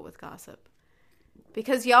struggle with gossip.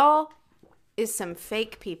 Because y'all is some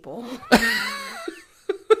fake people.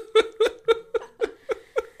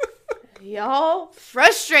 Y'all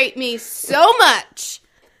frustrate me so much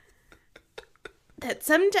that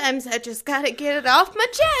sometimes I just gotta get it off my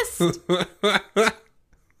chest.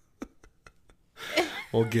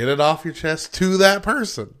 Well, get it off your chest to that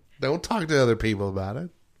person. Don't talk to other people about it.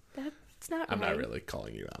 That's not I'm right. not really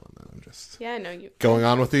calling you out on that. I'm just I know you. Going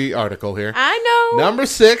on with the article here. I know. Number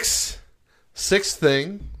 6. Sixth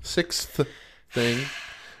thing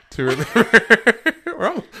to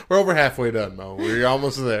remember. We're over halfway done, Mo. We're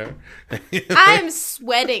almost there. I'm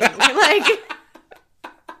sweating. Like,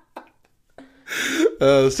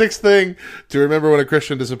 sixth thing to remember when a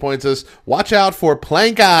Christian disappoints us: watch out for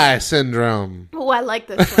plank eye syndrome. oh, I like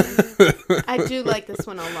this one. I do like this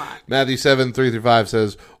one a lot. Matthew 7:3-5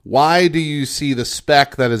 says, "Why do you see the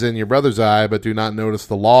speck that is in your brother's eye, but do not notice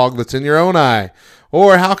the log that's in your own eye?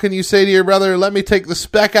 Or how can you say to your brother, 'Let me take the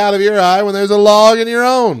speck out of your eye,' when there's a log in your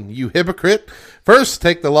own? You hypocrite! First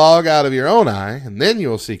take the log out of your own eye, and then you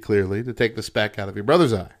will see clearly to take the speck out of your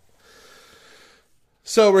brother's eye."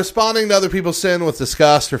 So responding to other people's sin with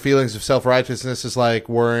disgust or feelings of self-righteousness is like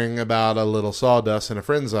worrying about a little sawdust in a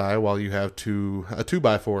friend's eye while you have a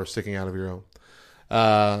 2x4 sticking out of your own.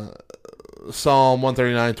 Psalm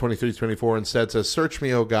 139:23-24 instead says, "Search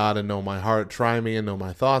me, O God, and know my heart. Try me and know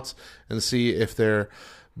my thoughts, and see if there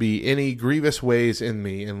be any grievous ways in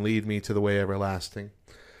me, and lead me to the way everlasting."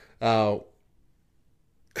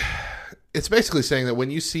 It's basically saying that when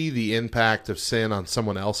you see the impact of sin on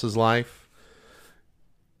someone else's life,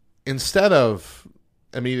 instead of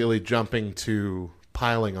immediately jumping to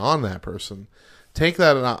piling on that person, take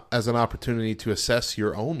that as an opportunity to assess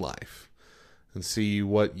your own life and see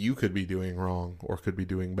what you could be doing wrong or could be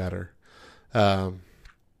doing better.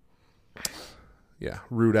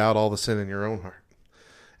 Root out all the sin in your own heart.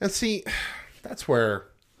 And see, that's where,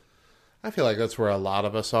 I feel like that's where a lot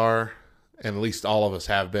of us are, and at least all of us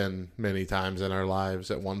have been many times in our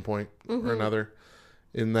lives at one point or another,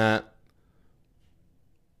 in that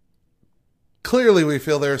clearly we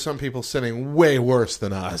feel there are some people sinning way worse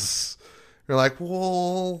than us. You're like,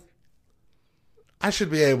 well, I should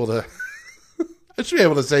be able to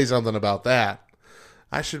say something about that.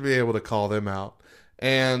 I should be able to call them out.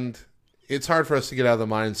 And it's hard for us to get out of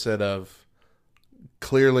the mindset of,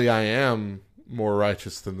 clearly I am more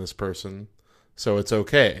righteous than this person, so it's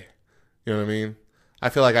okay. You know what I mean? I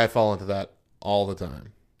feel like I fall into that all the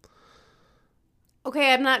time.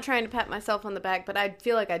 Okay, I'm not trying to pat myself on the back, but I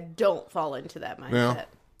feel like I don't fall into that mindset. No.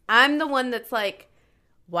 I'm the one that's like,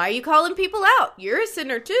 why are you calling people out? You're a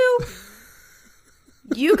sinner too.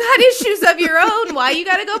 You got issues of your own. Why you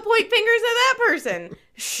got to go point fingers at that person?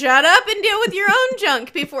 Shut up and deal with your own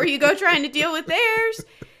junk before you go trying to deal with theirs.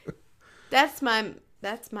 That's my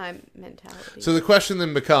mentality. So the question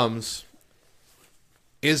then becomes,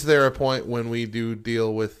 is there a point when we do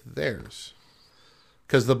deal with theirs?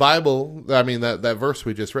 Because the Bible, I mean, that verse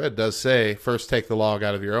we just read does say, first take the log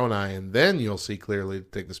out of your own eye, and then you'll see clearly to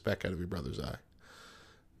take the speck out of your brother's eye.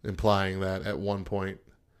 Implying that at one point,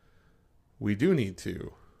 we do need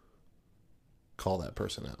to call that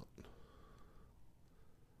person out.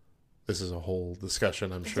 This is a whole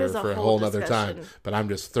discussion, I'm sure, for a whole other time. But I'm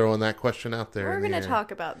just throwing that question out there. We're going to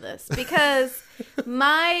talk about this because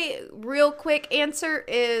my real quick answer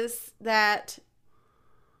is that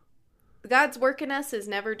God's work in us is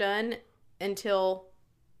never done until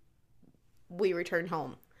we return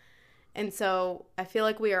home. And so I feel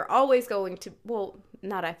like we are always going to, well,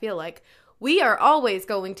 not I feel like, we are always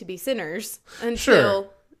going to be sinners until... Sure.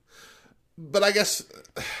 But I guess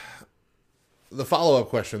the follow-up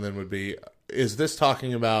question then would be, is this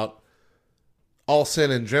talking about all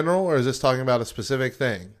sin in general, or is this talking about a specific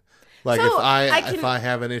thing? Like, so if I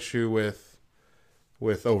have an issue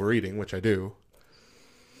with overeating, which I do,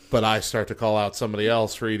 but I start to call out somebody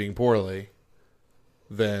else for eating poorly,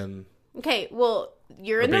 then... Okay, well,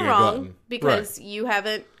 you're in the wrong because you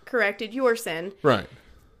haven't corrected your sin. Right.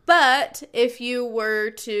 But if you were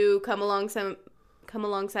to come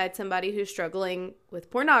alongside somebody who's struggling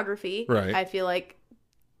with pornography, right, I feel like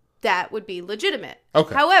that would be legitimate.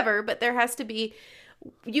 Okay. However, but there has to be,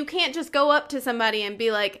 you can't just go up to somebody and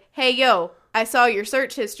be like, hey, yo, I saw your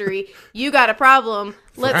search history. You got a problem.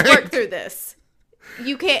 Let's work through this.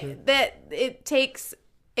 You can't, it takes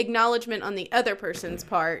acknowledgement on the other person's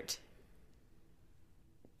part.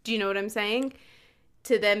 Do you know what I'm saying?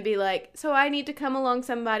 To then be like, so I need to come along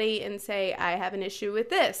somebody and say, I have an issue with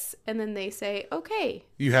this. And then they say, okay.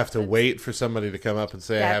 You have to wait for somebody to come up and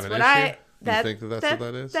say, I have an issue? You think that's what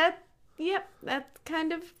that is? Yep, that's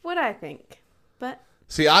kind of what I think. But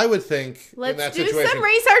see, I would think let's in that do situation, some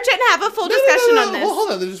research and have a full discussion on this. Well,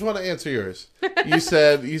 hold on, I just want to answer yours. You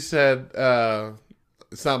said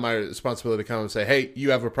it's not my responsibility to come and say, "Hey,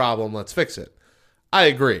 you have a problem, let's fix it." I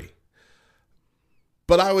agree.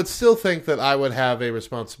 But I would still think that I would have a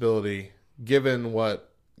responsibility, given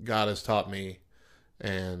what God has taught me,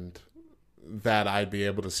 and that I'd be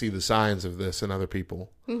able to see the signs of this in other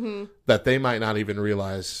people, that they might not even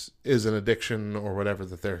realize is an addiction or whatever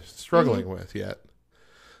that they're struggling with yet.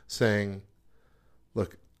 Saying,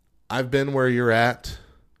 look, I've been where you're at.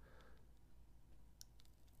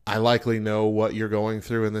 I likely know what you're going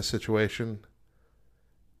through in this situation.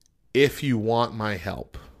 If you want my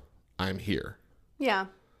help, I'm here. Yeah.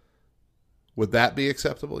 Would that be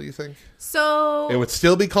acceptable, you think? So it would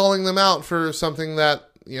still be calling them out for something that,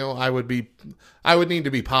 I would need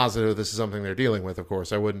to be positive this is something they're dealing with, of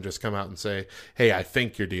course. I wouldn't just come out and say, "Hey, I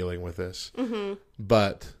think you're dealing with this." Mm-hmm.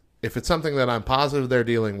 But if it's something that I'm positive they're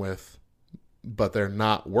dealing with, but they're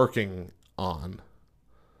not working on,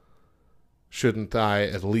 shouldn't I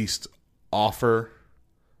at least offer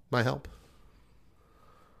my help?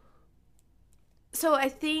 So I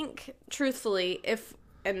think, truthfully,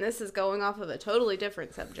 and this is going off of a totally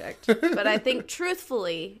different subject, but I think,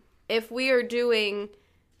 truthfully, if we are doing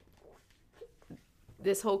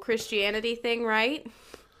this whole Christianity thing right,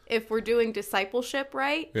 if we're doing discipleship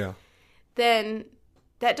right, then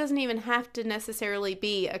that doesn't even have to necessarily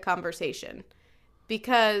be a conversation.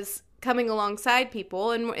 Because coming alongside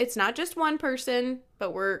people, and it's not just one person,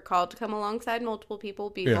 but we're called to come alongside multiple people,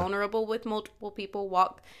 be vulnerable with multiple people,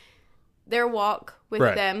 walk their walk with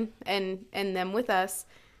them and them with us.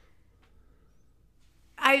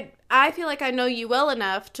 I feel like I know you well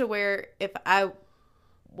enough to where if I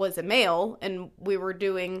was a male and we were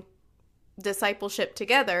doing discipleship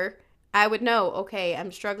together, I would know, okay,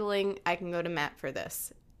 I'm struggling, I can go to Matt for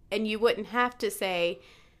this. And you wouldn't have to say,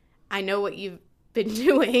 I know what you've been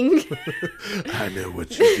doing. I know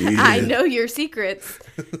what you did. I know your secrets.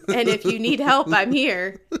 And if you need help, I'm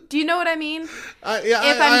here. Do you know what I mean?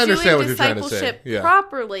 If I'm doing discipleship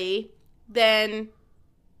properly, then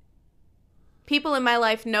people in my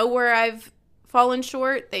life know where I've fallen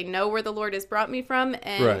short. They know where the Lord has brought me from.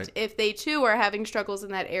 And if they too are having struggles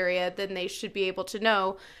in that area, then they should be able to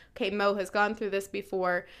know, okay, Mo has gone through this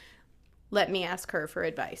before. Let me ask her for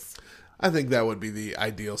advice. I think that would be the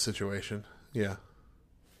ideal situation. Yeah.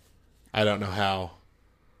 I don't know how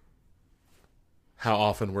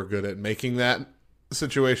often we're good at making that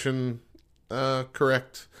situation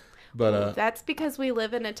correct. But that's because we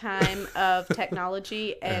live in a time of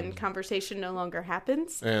technology and conversation no longer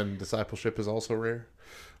happens. And discipleship is also rare.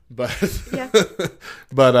 But yeah.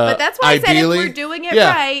 but that's why ideally, I said if we're doing it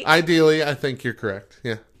right. Ideally, I think you're correct.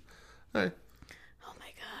 Yeah. All right. Oh my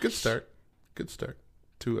gosh. Good start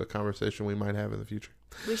to a conversation we might have in the future.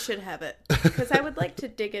 We should have it. Because I would like to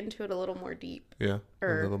dig into it a little more deep. Yeah. A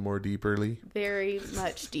little more deeperly. Very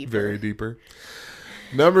much deeper. Very deeper.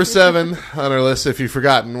 Number 7 on our list, if you've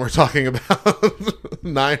forgotten, we're talking about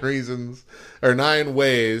 9 reasons, or 9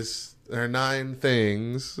 ways, or 9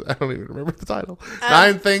 things. I don't even remember the title.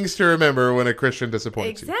 9 things to remember when a Christian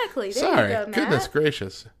disappoints you. Exactly. There Sorry. You go, Matt. Goodness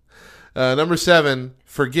gracious. Number 7,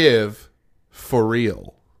 forgive for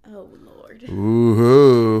real. Oh, Lord.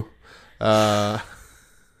 Ooh. All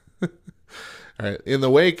right.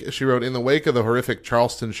 She wrote, in the wake of the horrific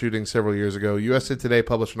Charleston shooting several years ago, USA Today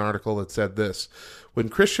published an article that said this: when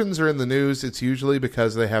Christians are in the news, it's usually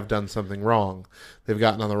because they have done something wrong. They've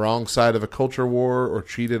gotten on the wrong side of a culture war, or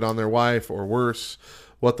cheated on their wife, or worse.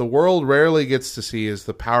 What the world rarely gets to see is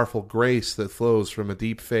the powerful grace that flows from a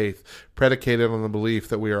deep faith predicated on the belief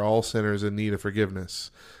that we are all sinners in need of forgiveness.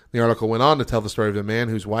 The article went on to tell the story of a man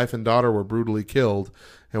whose wife and daughter were brutally killed,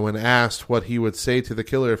 and when asked what he would say to the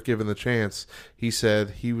killer if given the chance, he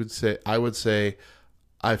said, I would say,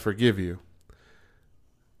 I forgive you.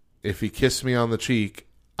 If he kissed me on the cheek,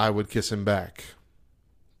 I would kiss him back.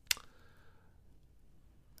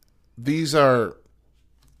 These are,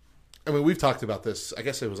 we've talked about this. I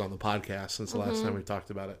guess it was on the podcast since the last time we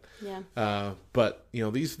talked about it. Yeah. But,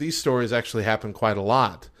 these stories actually happen quite a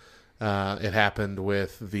lot. It happened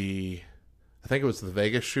with I think it was the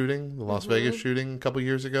Vegas shooting, the Las Vegas shooting a couple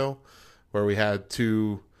years ago, where we had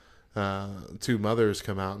two mothers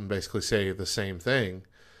come out and basically say the same thing,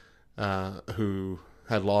 who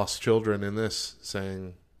had lost children in this,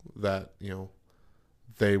 saying that,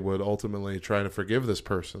 they would ultimately try to forgive this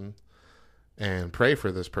person and pray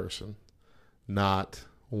for this person, not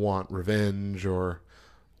want revenge or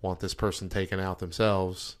want this person taken out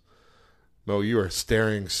themselves. Mo, you are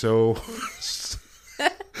staring so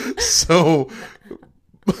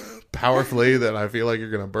powerfully that I feel like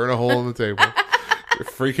you're going to burn a hole in the table. You're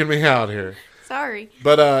freaking me out here. Sorry.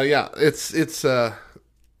 But yeah, it's a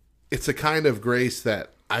kind of grace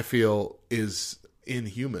that I feel is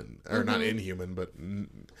inhuman, or not inhuman, but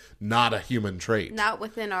not a human trait. Not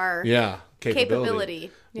within our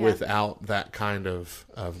capability. Yeah. Without that kind of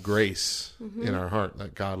grace in our heart,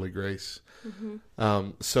 that godly grace.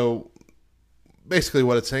 So basically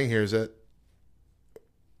what it's saying here is that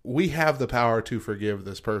we have the power to forgive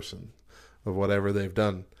this person of whatever they've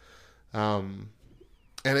done. And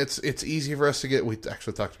it's easy for us to get, we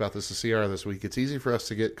actually talked about this at CR this week, it's easy for us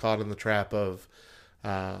to get caught in the trap of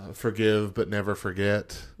forgive but never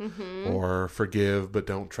forget, or forgive but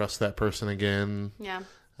don't trust that person again. Yeah.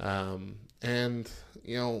 And,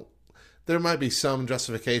 there might be some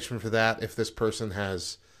justification for that if this person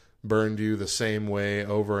has burned you the same way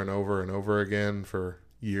over and over and over again for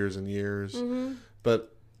years and years.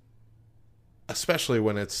 But especially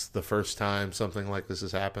when it's the first time something like this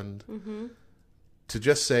has happened, to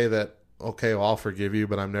just say that, okay, well, I'll forgive you,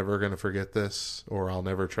 but I'm never going to forget this, or I'll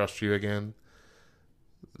never trust you again.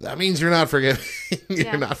 That means you're not forgiving.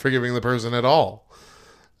 You're not forgiving the person at all.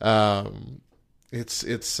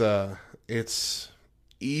 It's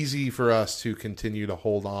easy for us to continue to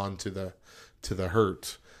hold on to the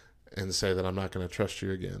hurt and say that I'm not going to trust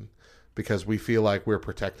you again, because we feel like we're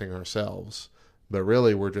protecting ourselves, but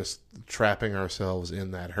really we're just trapping ourselves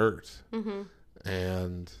in that hurt.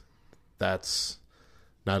 And that's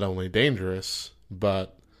not only dangerous,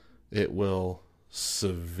 but it will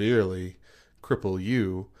severely cripple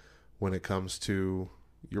you when it comes to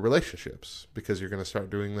your relationships, because you're going to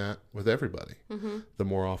start doing that with everybody the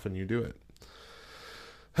more often you do it.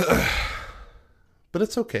 But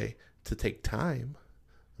it's okay to take time.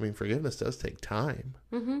 I mean, forgiveness does take time.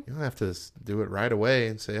 You don't have to do it right away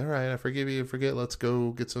and say, all right, I forgive you, forget, let's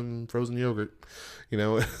go get some frozen yogurt.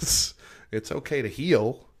 It's okay to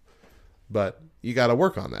heal, but you got to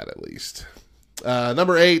work on that at least.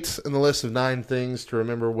 Number 8 in the list of 9 things to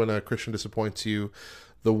remember when a Christian disappoints you: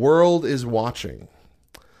 the world is watching.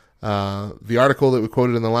 The article that we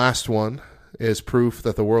quoted in the last one is proof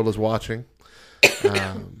that the world is watching.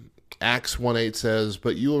 Acts 1:8 says,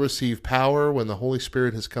 "But you will receive power when the Holy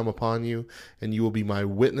Spirit has come upon you, and you will be my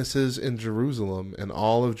witnesses in Jerusalem and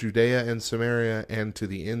all of Judea and Samaria and to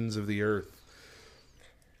the ends of the earth."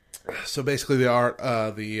 So basically the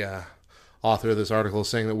author of this article is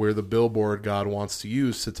saying that we're the billboard God wants to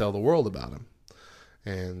use to tell the world about him.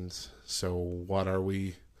 And so what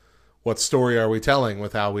story are we telling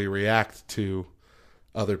with how we react to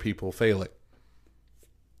other people failing?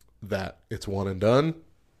 That it's one and done?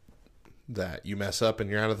 That you mess up and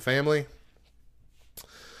you're out of the family?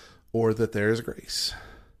 Or that there is grace?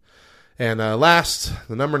 And last,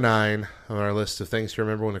 the number 9 on our list of things to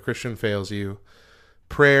remember when a Christian fails you: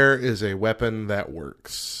 prayer is a weapon that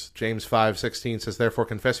works. James 5:16 says, "Therefore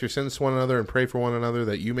confess your sins to one another and pray for one another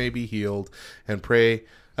that you may be healed. And pray,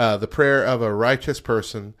 the prayer of a righteous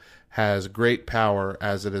person has great power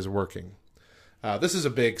as it is working." This is a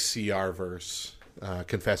big CR verse.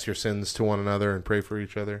 Confess your sins to one another and pray for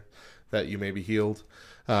each other that you may be healed.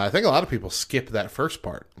 I think a lot of people skip that first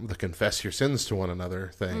part, the confess your sins to one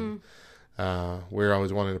another thing. We're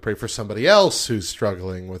always wanting to pray for somebody else who's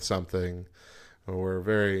struggling with something.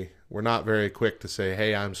 We're not very quick to say,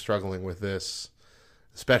 hey, I'm struggling with this,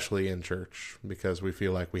 especially in church, because we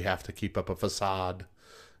feel like we have to keep up a facade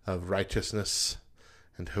of righteousness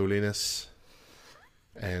and holiness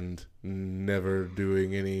and never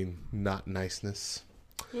doing any not niceness.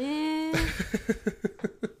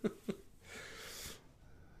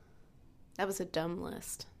 That was a dumb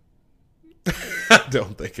list. I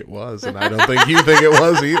don't think it was, and I don't think you think it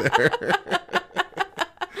was either.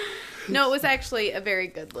 No, it was actually a very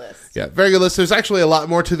good list. Yeah, very good list. There's actually a lot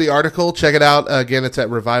more to the article. Check it out. Again, it's at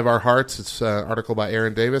Revive Our Hearts. It's an article by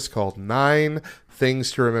Aaron Davis called 9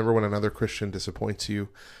 Things to Remember When Another Christian Disappoints You.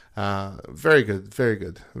 Very good. Very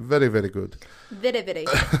good. Very, very good. Very, very.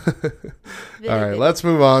 All right, let's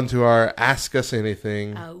move on to our Ask Us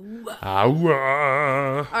Anything. All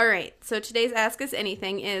right, so today's Ask Us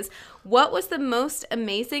Anything is, what was the most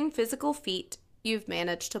amazing physical feat you've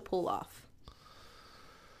managed to pull off?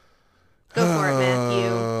 Go for it,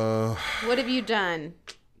 Matthew. What have you done?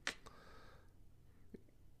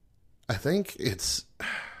 I think it's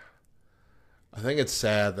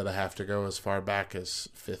sad that I have to go as far back as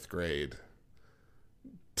 5th grade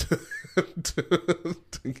to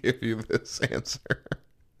give you this answer.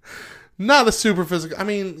 Not a super physical. I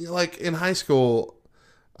mean, like in high school,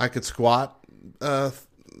 I could squat the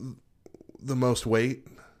most weight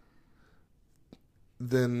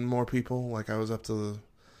than more people. Like I was up to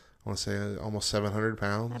want to say almost 700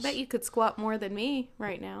 pounds. I bet you could squat more than me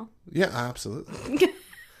right now. Yeah, absolutely.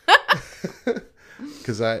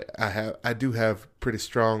 Because I do have pretty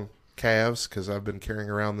strong calves because I've been carrying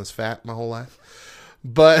around this fat my whole life.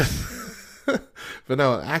 But but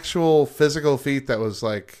no, actual physical feat that was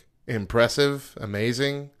like impressive,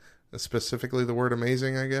 amazing, specifically the word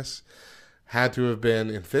amazing, I guess, had to have been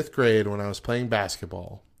in 5th grade when I was playing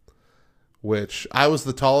basketball, which I was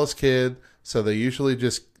the tallest kid, so they usually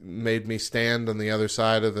just made me stand on the other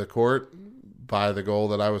side of the court by the goal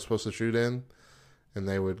that I was supposed to shoot in, and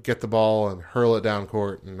they would get the ball and hurl it down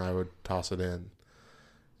court, and I would toss it in.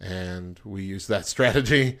 And we used that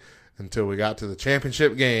strategy until we got to the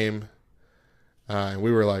championship game, and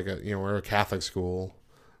we were like, we're a Catholic school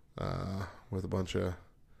with a bunch of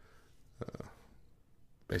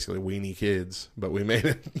basically weenie kids, but we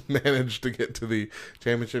managed to get to the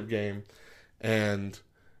championship game. And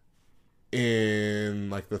in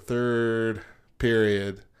like the 3rd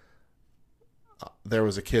period, there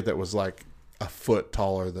was a kid that was like a foot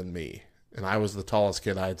taller than me, and I was the tallest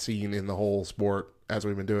kid I had seen in the whole sport as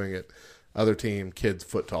we've been doing it. Other team, kids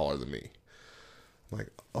foot taller than me. I'm like,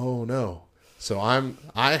 oh no. So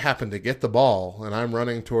I happen to get the ball, and I'm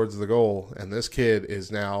running towards the goal, and this kid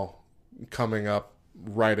is now coming up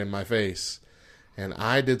right in my face. And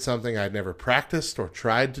I did something I'd never practiced or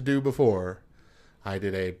tried to do before. I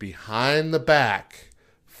did a behind the back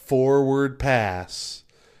forward pass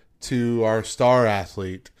to our star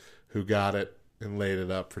athlete who got it and laid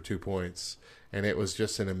it up for 2 points. And it was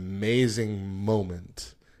just an amazing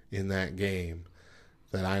moment in that game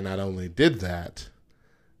that I not only did that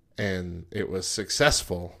and it was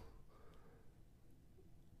successful,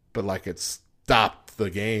 but like it stopped the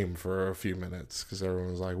game for a few minutes because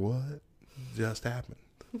everyone was like, what just happened?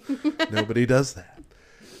 Nobody does that.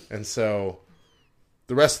 And so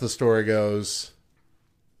the rest of the story goes,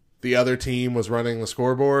 the other team was running the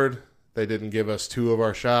scoreboard. They didn't give us 2 of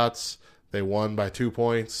our shots. They won by 2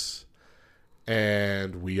 points.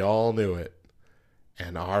 And we all knew it.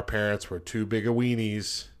 And our parents were too big of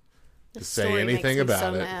weenies to say anything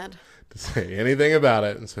about it. To say anything about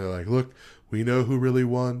it. And so they're like, look, we know who really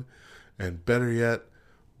won. And better yet,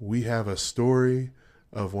 we have a story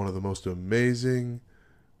of one of the most amazing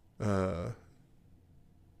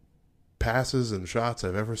passes and shots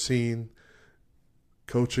I've ever seen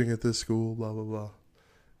coaching at this school, blah, blah, blah.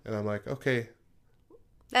 And I'm like, okay.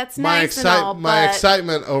 That's nice and all, but my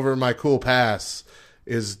excitement over my cool pass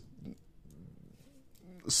is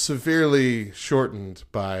severely shortened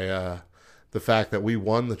by the fact that we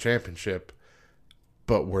won the championship,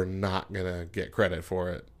 but we're not going to get credit for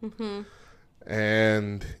it. Mm-hmm.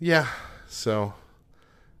 And, yeah, so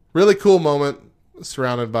really cool moment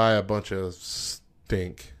surrounded by a bunch of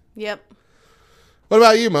stink. Yep. What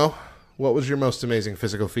about you, Mo? What was your most amazing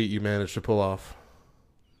physical feat you managed to pull off?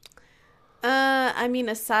 I mean,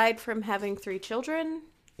 aside from having 3 children.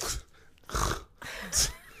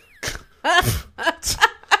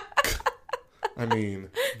 I mean,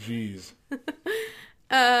 geez.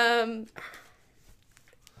 I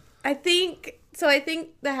think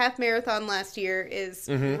the half marathon last year is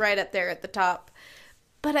right up there at the top.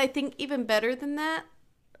 But I think even better than that,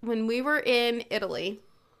 when we were in Italy.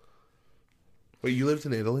 Wait, you lived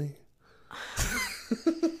in Italy?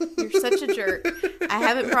 You're such a jerk. I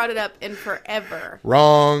haven't brought it up in forever.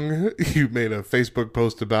 Wrong. You made a Facebook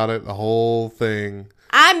post about it, the whole thing.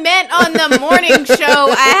 I meant on the morning show.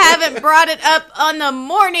 I haven't brought it up on the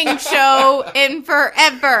morning show in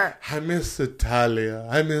forever. I miss Italia.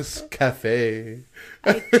 I miss cafe.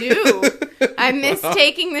 I do. I miss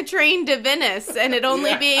taking the train to Venice and it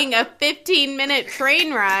only being a 15-minute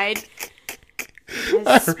train ride.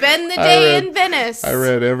 Spend the day in Venice. I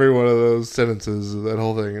read every one of those sentences, that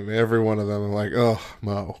whole thing, and every one of them I'm like, oh,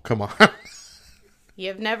 Mo, come on.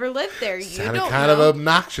 You've never lived there. You sounded don't kind know. of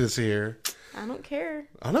obnoxious here. I don't care.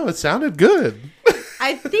 I know, it sounded good.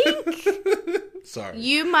 I think Sorry.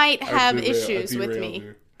 You might have issues with me.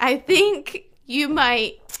 You. I think you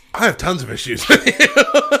might. I have tons of issues with you.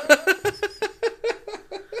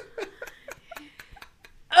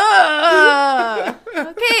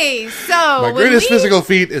 Okay, so my greatest physical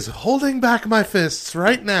feat is holding back my fists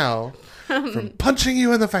right now from punching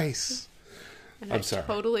you in the face. I'm sorry.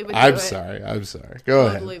 Totally would do I'm it. sorry. Go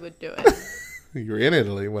ahead. Totally would do it. You were in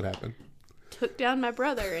Italy. What happened? Took down my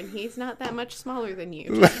brother, and he's not that much smaller than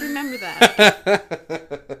you. Just remember that.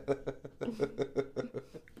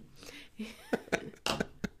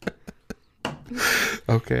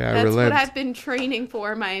 Okay, That's relent. what I've been training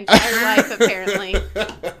for my entire life, apparently,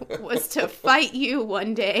 was to fight you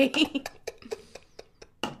one day.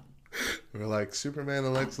 We're like Superman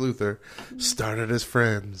and Lex Luthor started as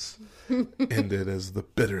friends, ended as the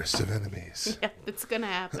bitterest of enemies. Yeah, it's going to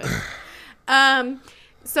happen.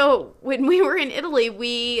 So when we were in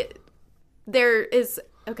Italy, there's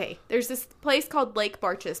this place called Lake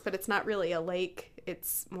Barchas, but it's not really a lake.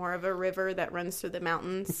 It's more of a river that runs through the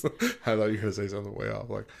mountains. I thought you were going to say something way off.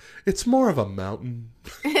 Like, it's more of a mountain.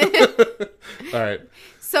 All right.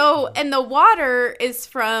 So, and the water is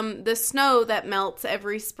from the snow that melts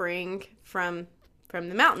every spring from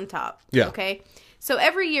the mountaintop. Yeah. Okay. So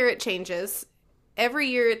every year it changes. Every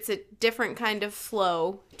year it's a different kind of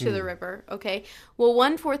flow to the river. Okay. Well,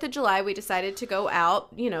 one 4th of July, we decided to go out.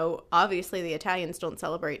 You know, obviously the Italians don't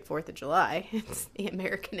celebrate 4th of July. It's the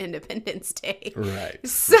American Independence Day. Right.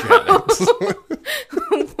 So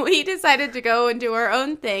we decided to go and do our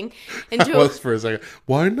own thing. And do for a second.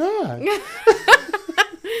 Why not?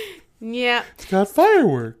 Yeah. It's got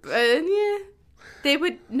fireworks. Yeah. They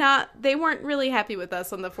weren't really happy with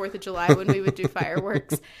us on the 4th of July when we would do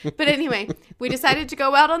fireworks. But anyway, we decided to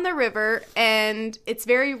go out on the river, and it's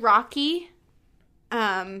very rocky,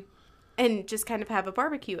 and just kind of have a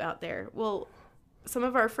barbecue out there. Well, some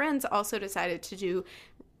of our friends also decided to do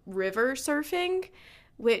river surfing,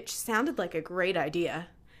 which sounded like a great idea.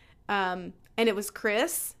 And it was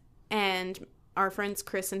Chris and our friends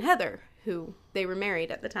Chris and Heather, who they were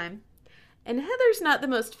married at the time. And Heather's not the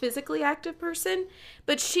most physically active person,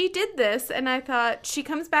 but she did this, and I thought, she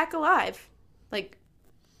comes back alive. Like,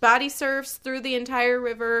 body surfs through the entire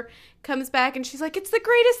river, comes back, and she's like, it's the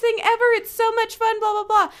greatest thing ever, it's so much fun, blah, blah,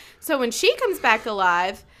 blah. So when she comes back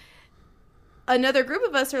alive, another group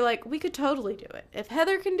of us are like, we could totally do it. If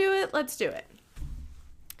Heather can do it, let's do it.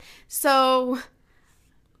 So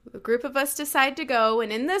a group of us decide to go,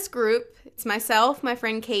 and in this group, it's myself, my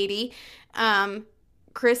friend Katie,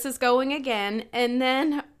 Chris is going again, and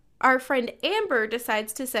then our friend Amber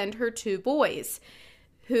decides to send her 2 boys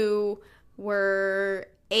who were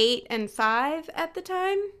 8 and 5 at the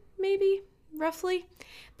time, maybe, roughly.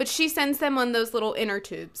 But she sends them on those little inner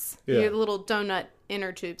tubes, your little donut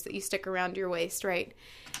inner tubes that you stick around your waist, right?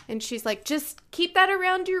 And she's like, just keep that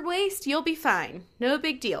around your waist, you'll be fine. No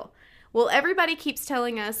big deal. Well, everybody keeps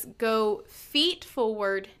telling us go feet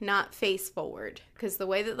forward, not face forward. Because the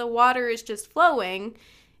way that the water is just flowing,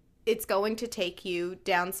 it's going to take you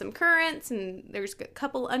down some currents. And there's a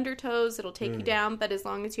couple undertows that'll take you down. But as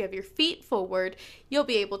long as you have your feet forward, you'll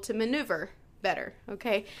be able to maneuver better.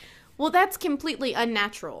 Okay? Well, that's completely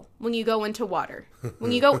unnatural when you go into water.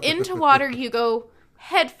 When you go into water, you go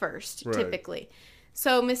head first, typically.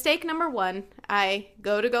 So mistake number 1, I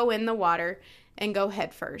go in the water and go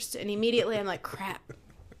head first. And immediately I'm like, crap,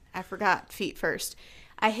 I forgot feet first.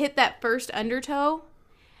 I hit that first undertow,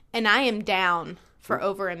 and I am down for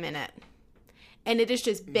over a minute. And it is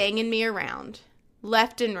just banging me around,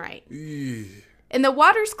 left and right. And the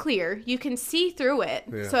water's clear. You can see through it.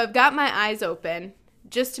 Yeah. So I've got my eyes open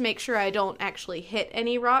just to make sure I don't actually hit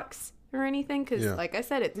any rocks or anything. Because, like I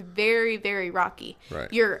said, it's very, very rocky.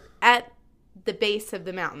 Right. You're at the base of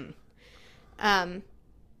the mountain.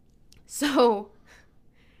 So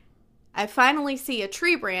I finally see a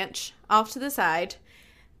tree branch off to the side,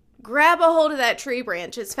 grab a hold of that tree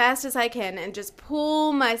branch as fast as I can, and just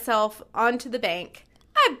pull myself onto the bank.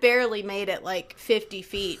 I barely made it like 50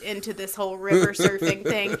 feet into this whole river surfing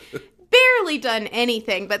thing. Barely done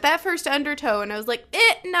anything, but that first undertow, and I was like,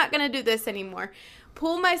 not going to do this anymore.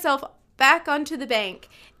 Pull myself back onto the bank,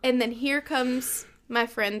 and then here comes my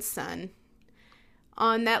friend's son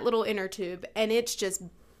on that little inner tube, and it's just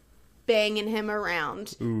banging him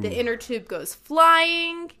around. Ooh. The inner tube goes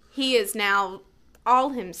flying. He is now all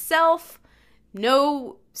himself.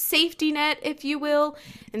 No safety net, if you will.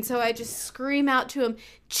 And so I just scream out to him,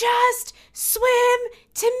 just swim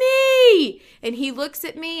to me! And he looks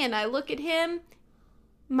at me, and I look at him.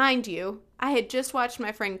 Mind you, I had just watched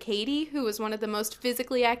my friend Katie, who was one of the most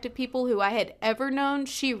physically active people who I had ever known.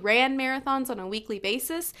 She ran marathons on a weekly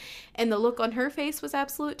basis, and the look on her face was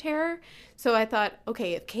absolute terror. So I thought,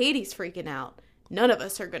 okay, if Katie's freaking out, none of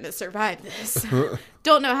us are going to survive this.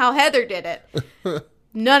 Don't know how Heather did it.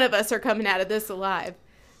 None of us are coming out of this alive.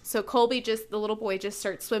 So Colby, the little boy, just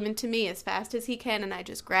starts swimming to me as fast as he can, and I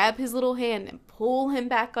just grab his little hand and pull him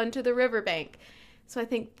back onto the riverbank. So I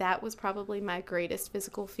think that was probably my greatest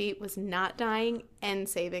physical feat, was not dying and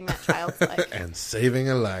saving that child's life. And saving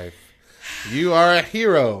a life. You are a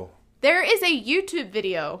hero. There is a YouTube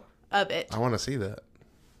video of it. I want to see that.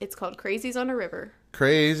 It's called Crazies on a River.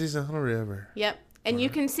 Crazies on a River. Yep. And you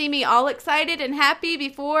can see me all excited and happy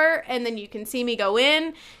before, and then you can see me go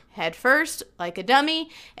in head first like a dummy,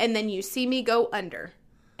 and then you see me go under,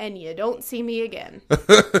 and you don't see me again.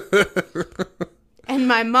 And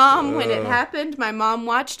my mom, when it happened, my mom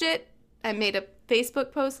watched it. I made a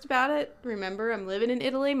Facebook post about it. Remember, I'm living in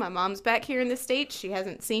Italy. My mom's back here in the States. She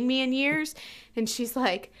hasn't seen me in years. And she's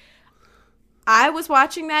like, I was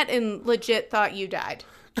watching that and legit thought you died.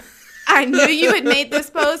 I knew you had made this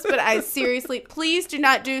post, but I seriously, please do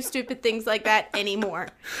not do stupid things like that anymore.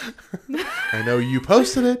 I know you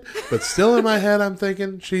posted it, but still in my head I'm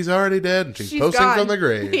thinking she's already dead and she's posting gone. from the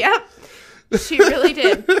grave. Yep. She really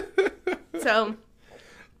did. So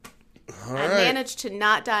All I right. managed to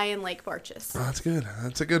not die in Lake Barchis. Oh, that's good.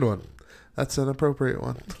 That's a good one. That's an appropriate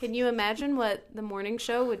one. Can you imagine what the morning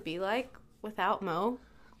show would be like without Mo?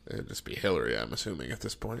 It'd just be Hillary, I'm assuming, at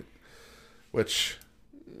this point. Which...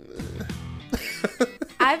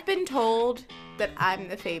 I've been told that I'm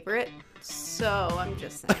the favorite, so I'm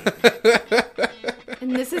just saying.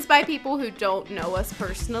 And this is by people who don't know us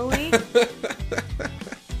personally.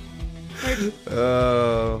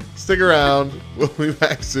 Stick around. We'll be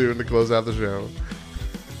back soon to close out the show.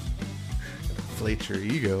 Inflate your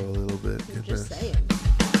ego a little bit. I'm just saying.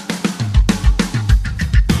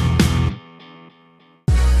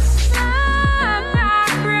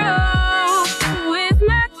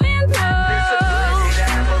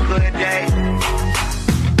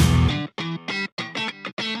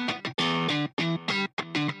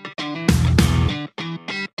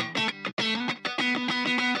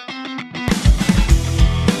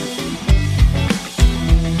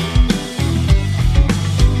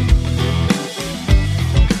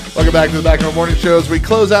 Welcome back to the Back Row Morning Shows. We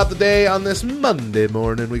close out the day on this Monday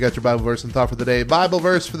morning. We got your Bible verse and thought for the day. Bible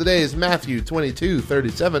verse for the day is Matthew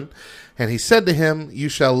 22:37. And he said to him, "You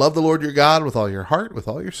shall love the Lord your God with all your heart, with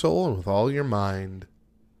all your soul, and with all your mind."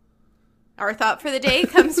 Our thought for the day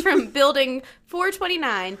comes from Building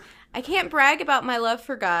 429. I can't brag about my love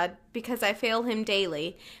for God because I fail him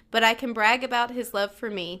daily, but I can brag about his love for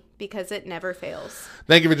me because it never fails.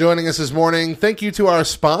 Thank you for joining us this morning. Thank you to our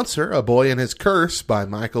sponsor, A Boy and His Curse by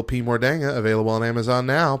Michael P. Mordanga, available on Amazon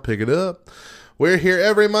now. Pick it up. We're here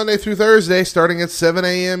every Monday through Thursday, starting at 7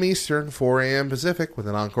 a.m. Eastern, 4 a.m. Pacific, with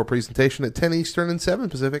an encore presentation at 10 Eastern and 7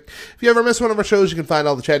 Pacific. If you ever miss one of our shows, you can find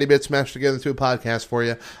all the chatty bits mashed together to a podcast for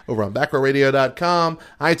you over on backrowradio.com,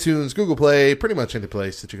 iTunes, Google Play, pretty much any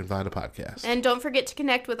place that you can find a podcast. And don't forget to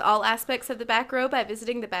connect with all aspects of the Back Row by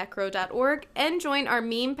visiting thebacrow.org and join our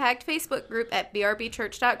meme-packed Facebook group at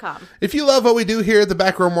brbchurch.com. If you love what we do here at the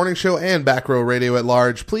Back Row Morning Show and Back Row Radio at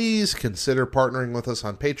large, please consider partnering with us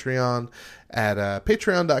on Patreon at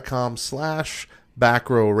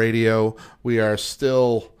patreon.com/backrowradio. We are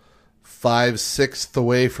still 5/6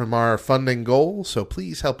 away from our funding goal, so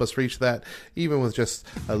please help us reach that. Even with just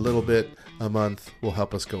a little bit a month will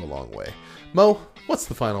help us go a long way. Mo, what's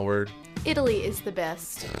the final word? Italy is the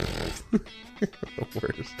best.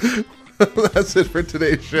 That's it for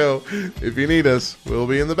today's show. If you need us, we'll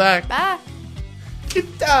be in the back. Bye.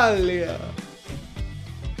 Italia.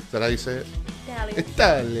 Is that how you say it? Italia.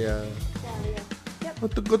 Italia. Italia. Yep.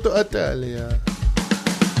 Want to go to Italia.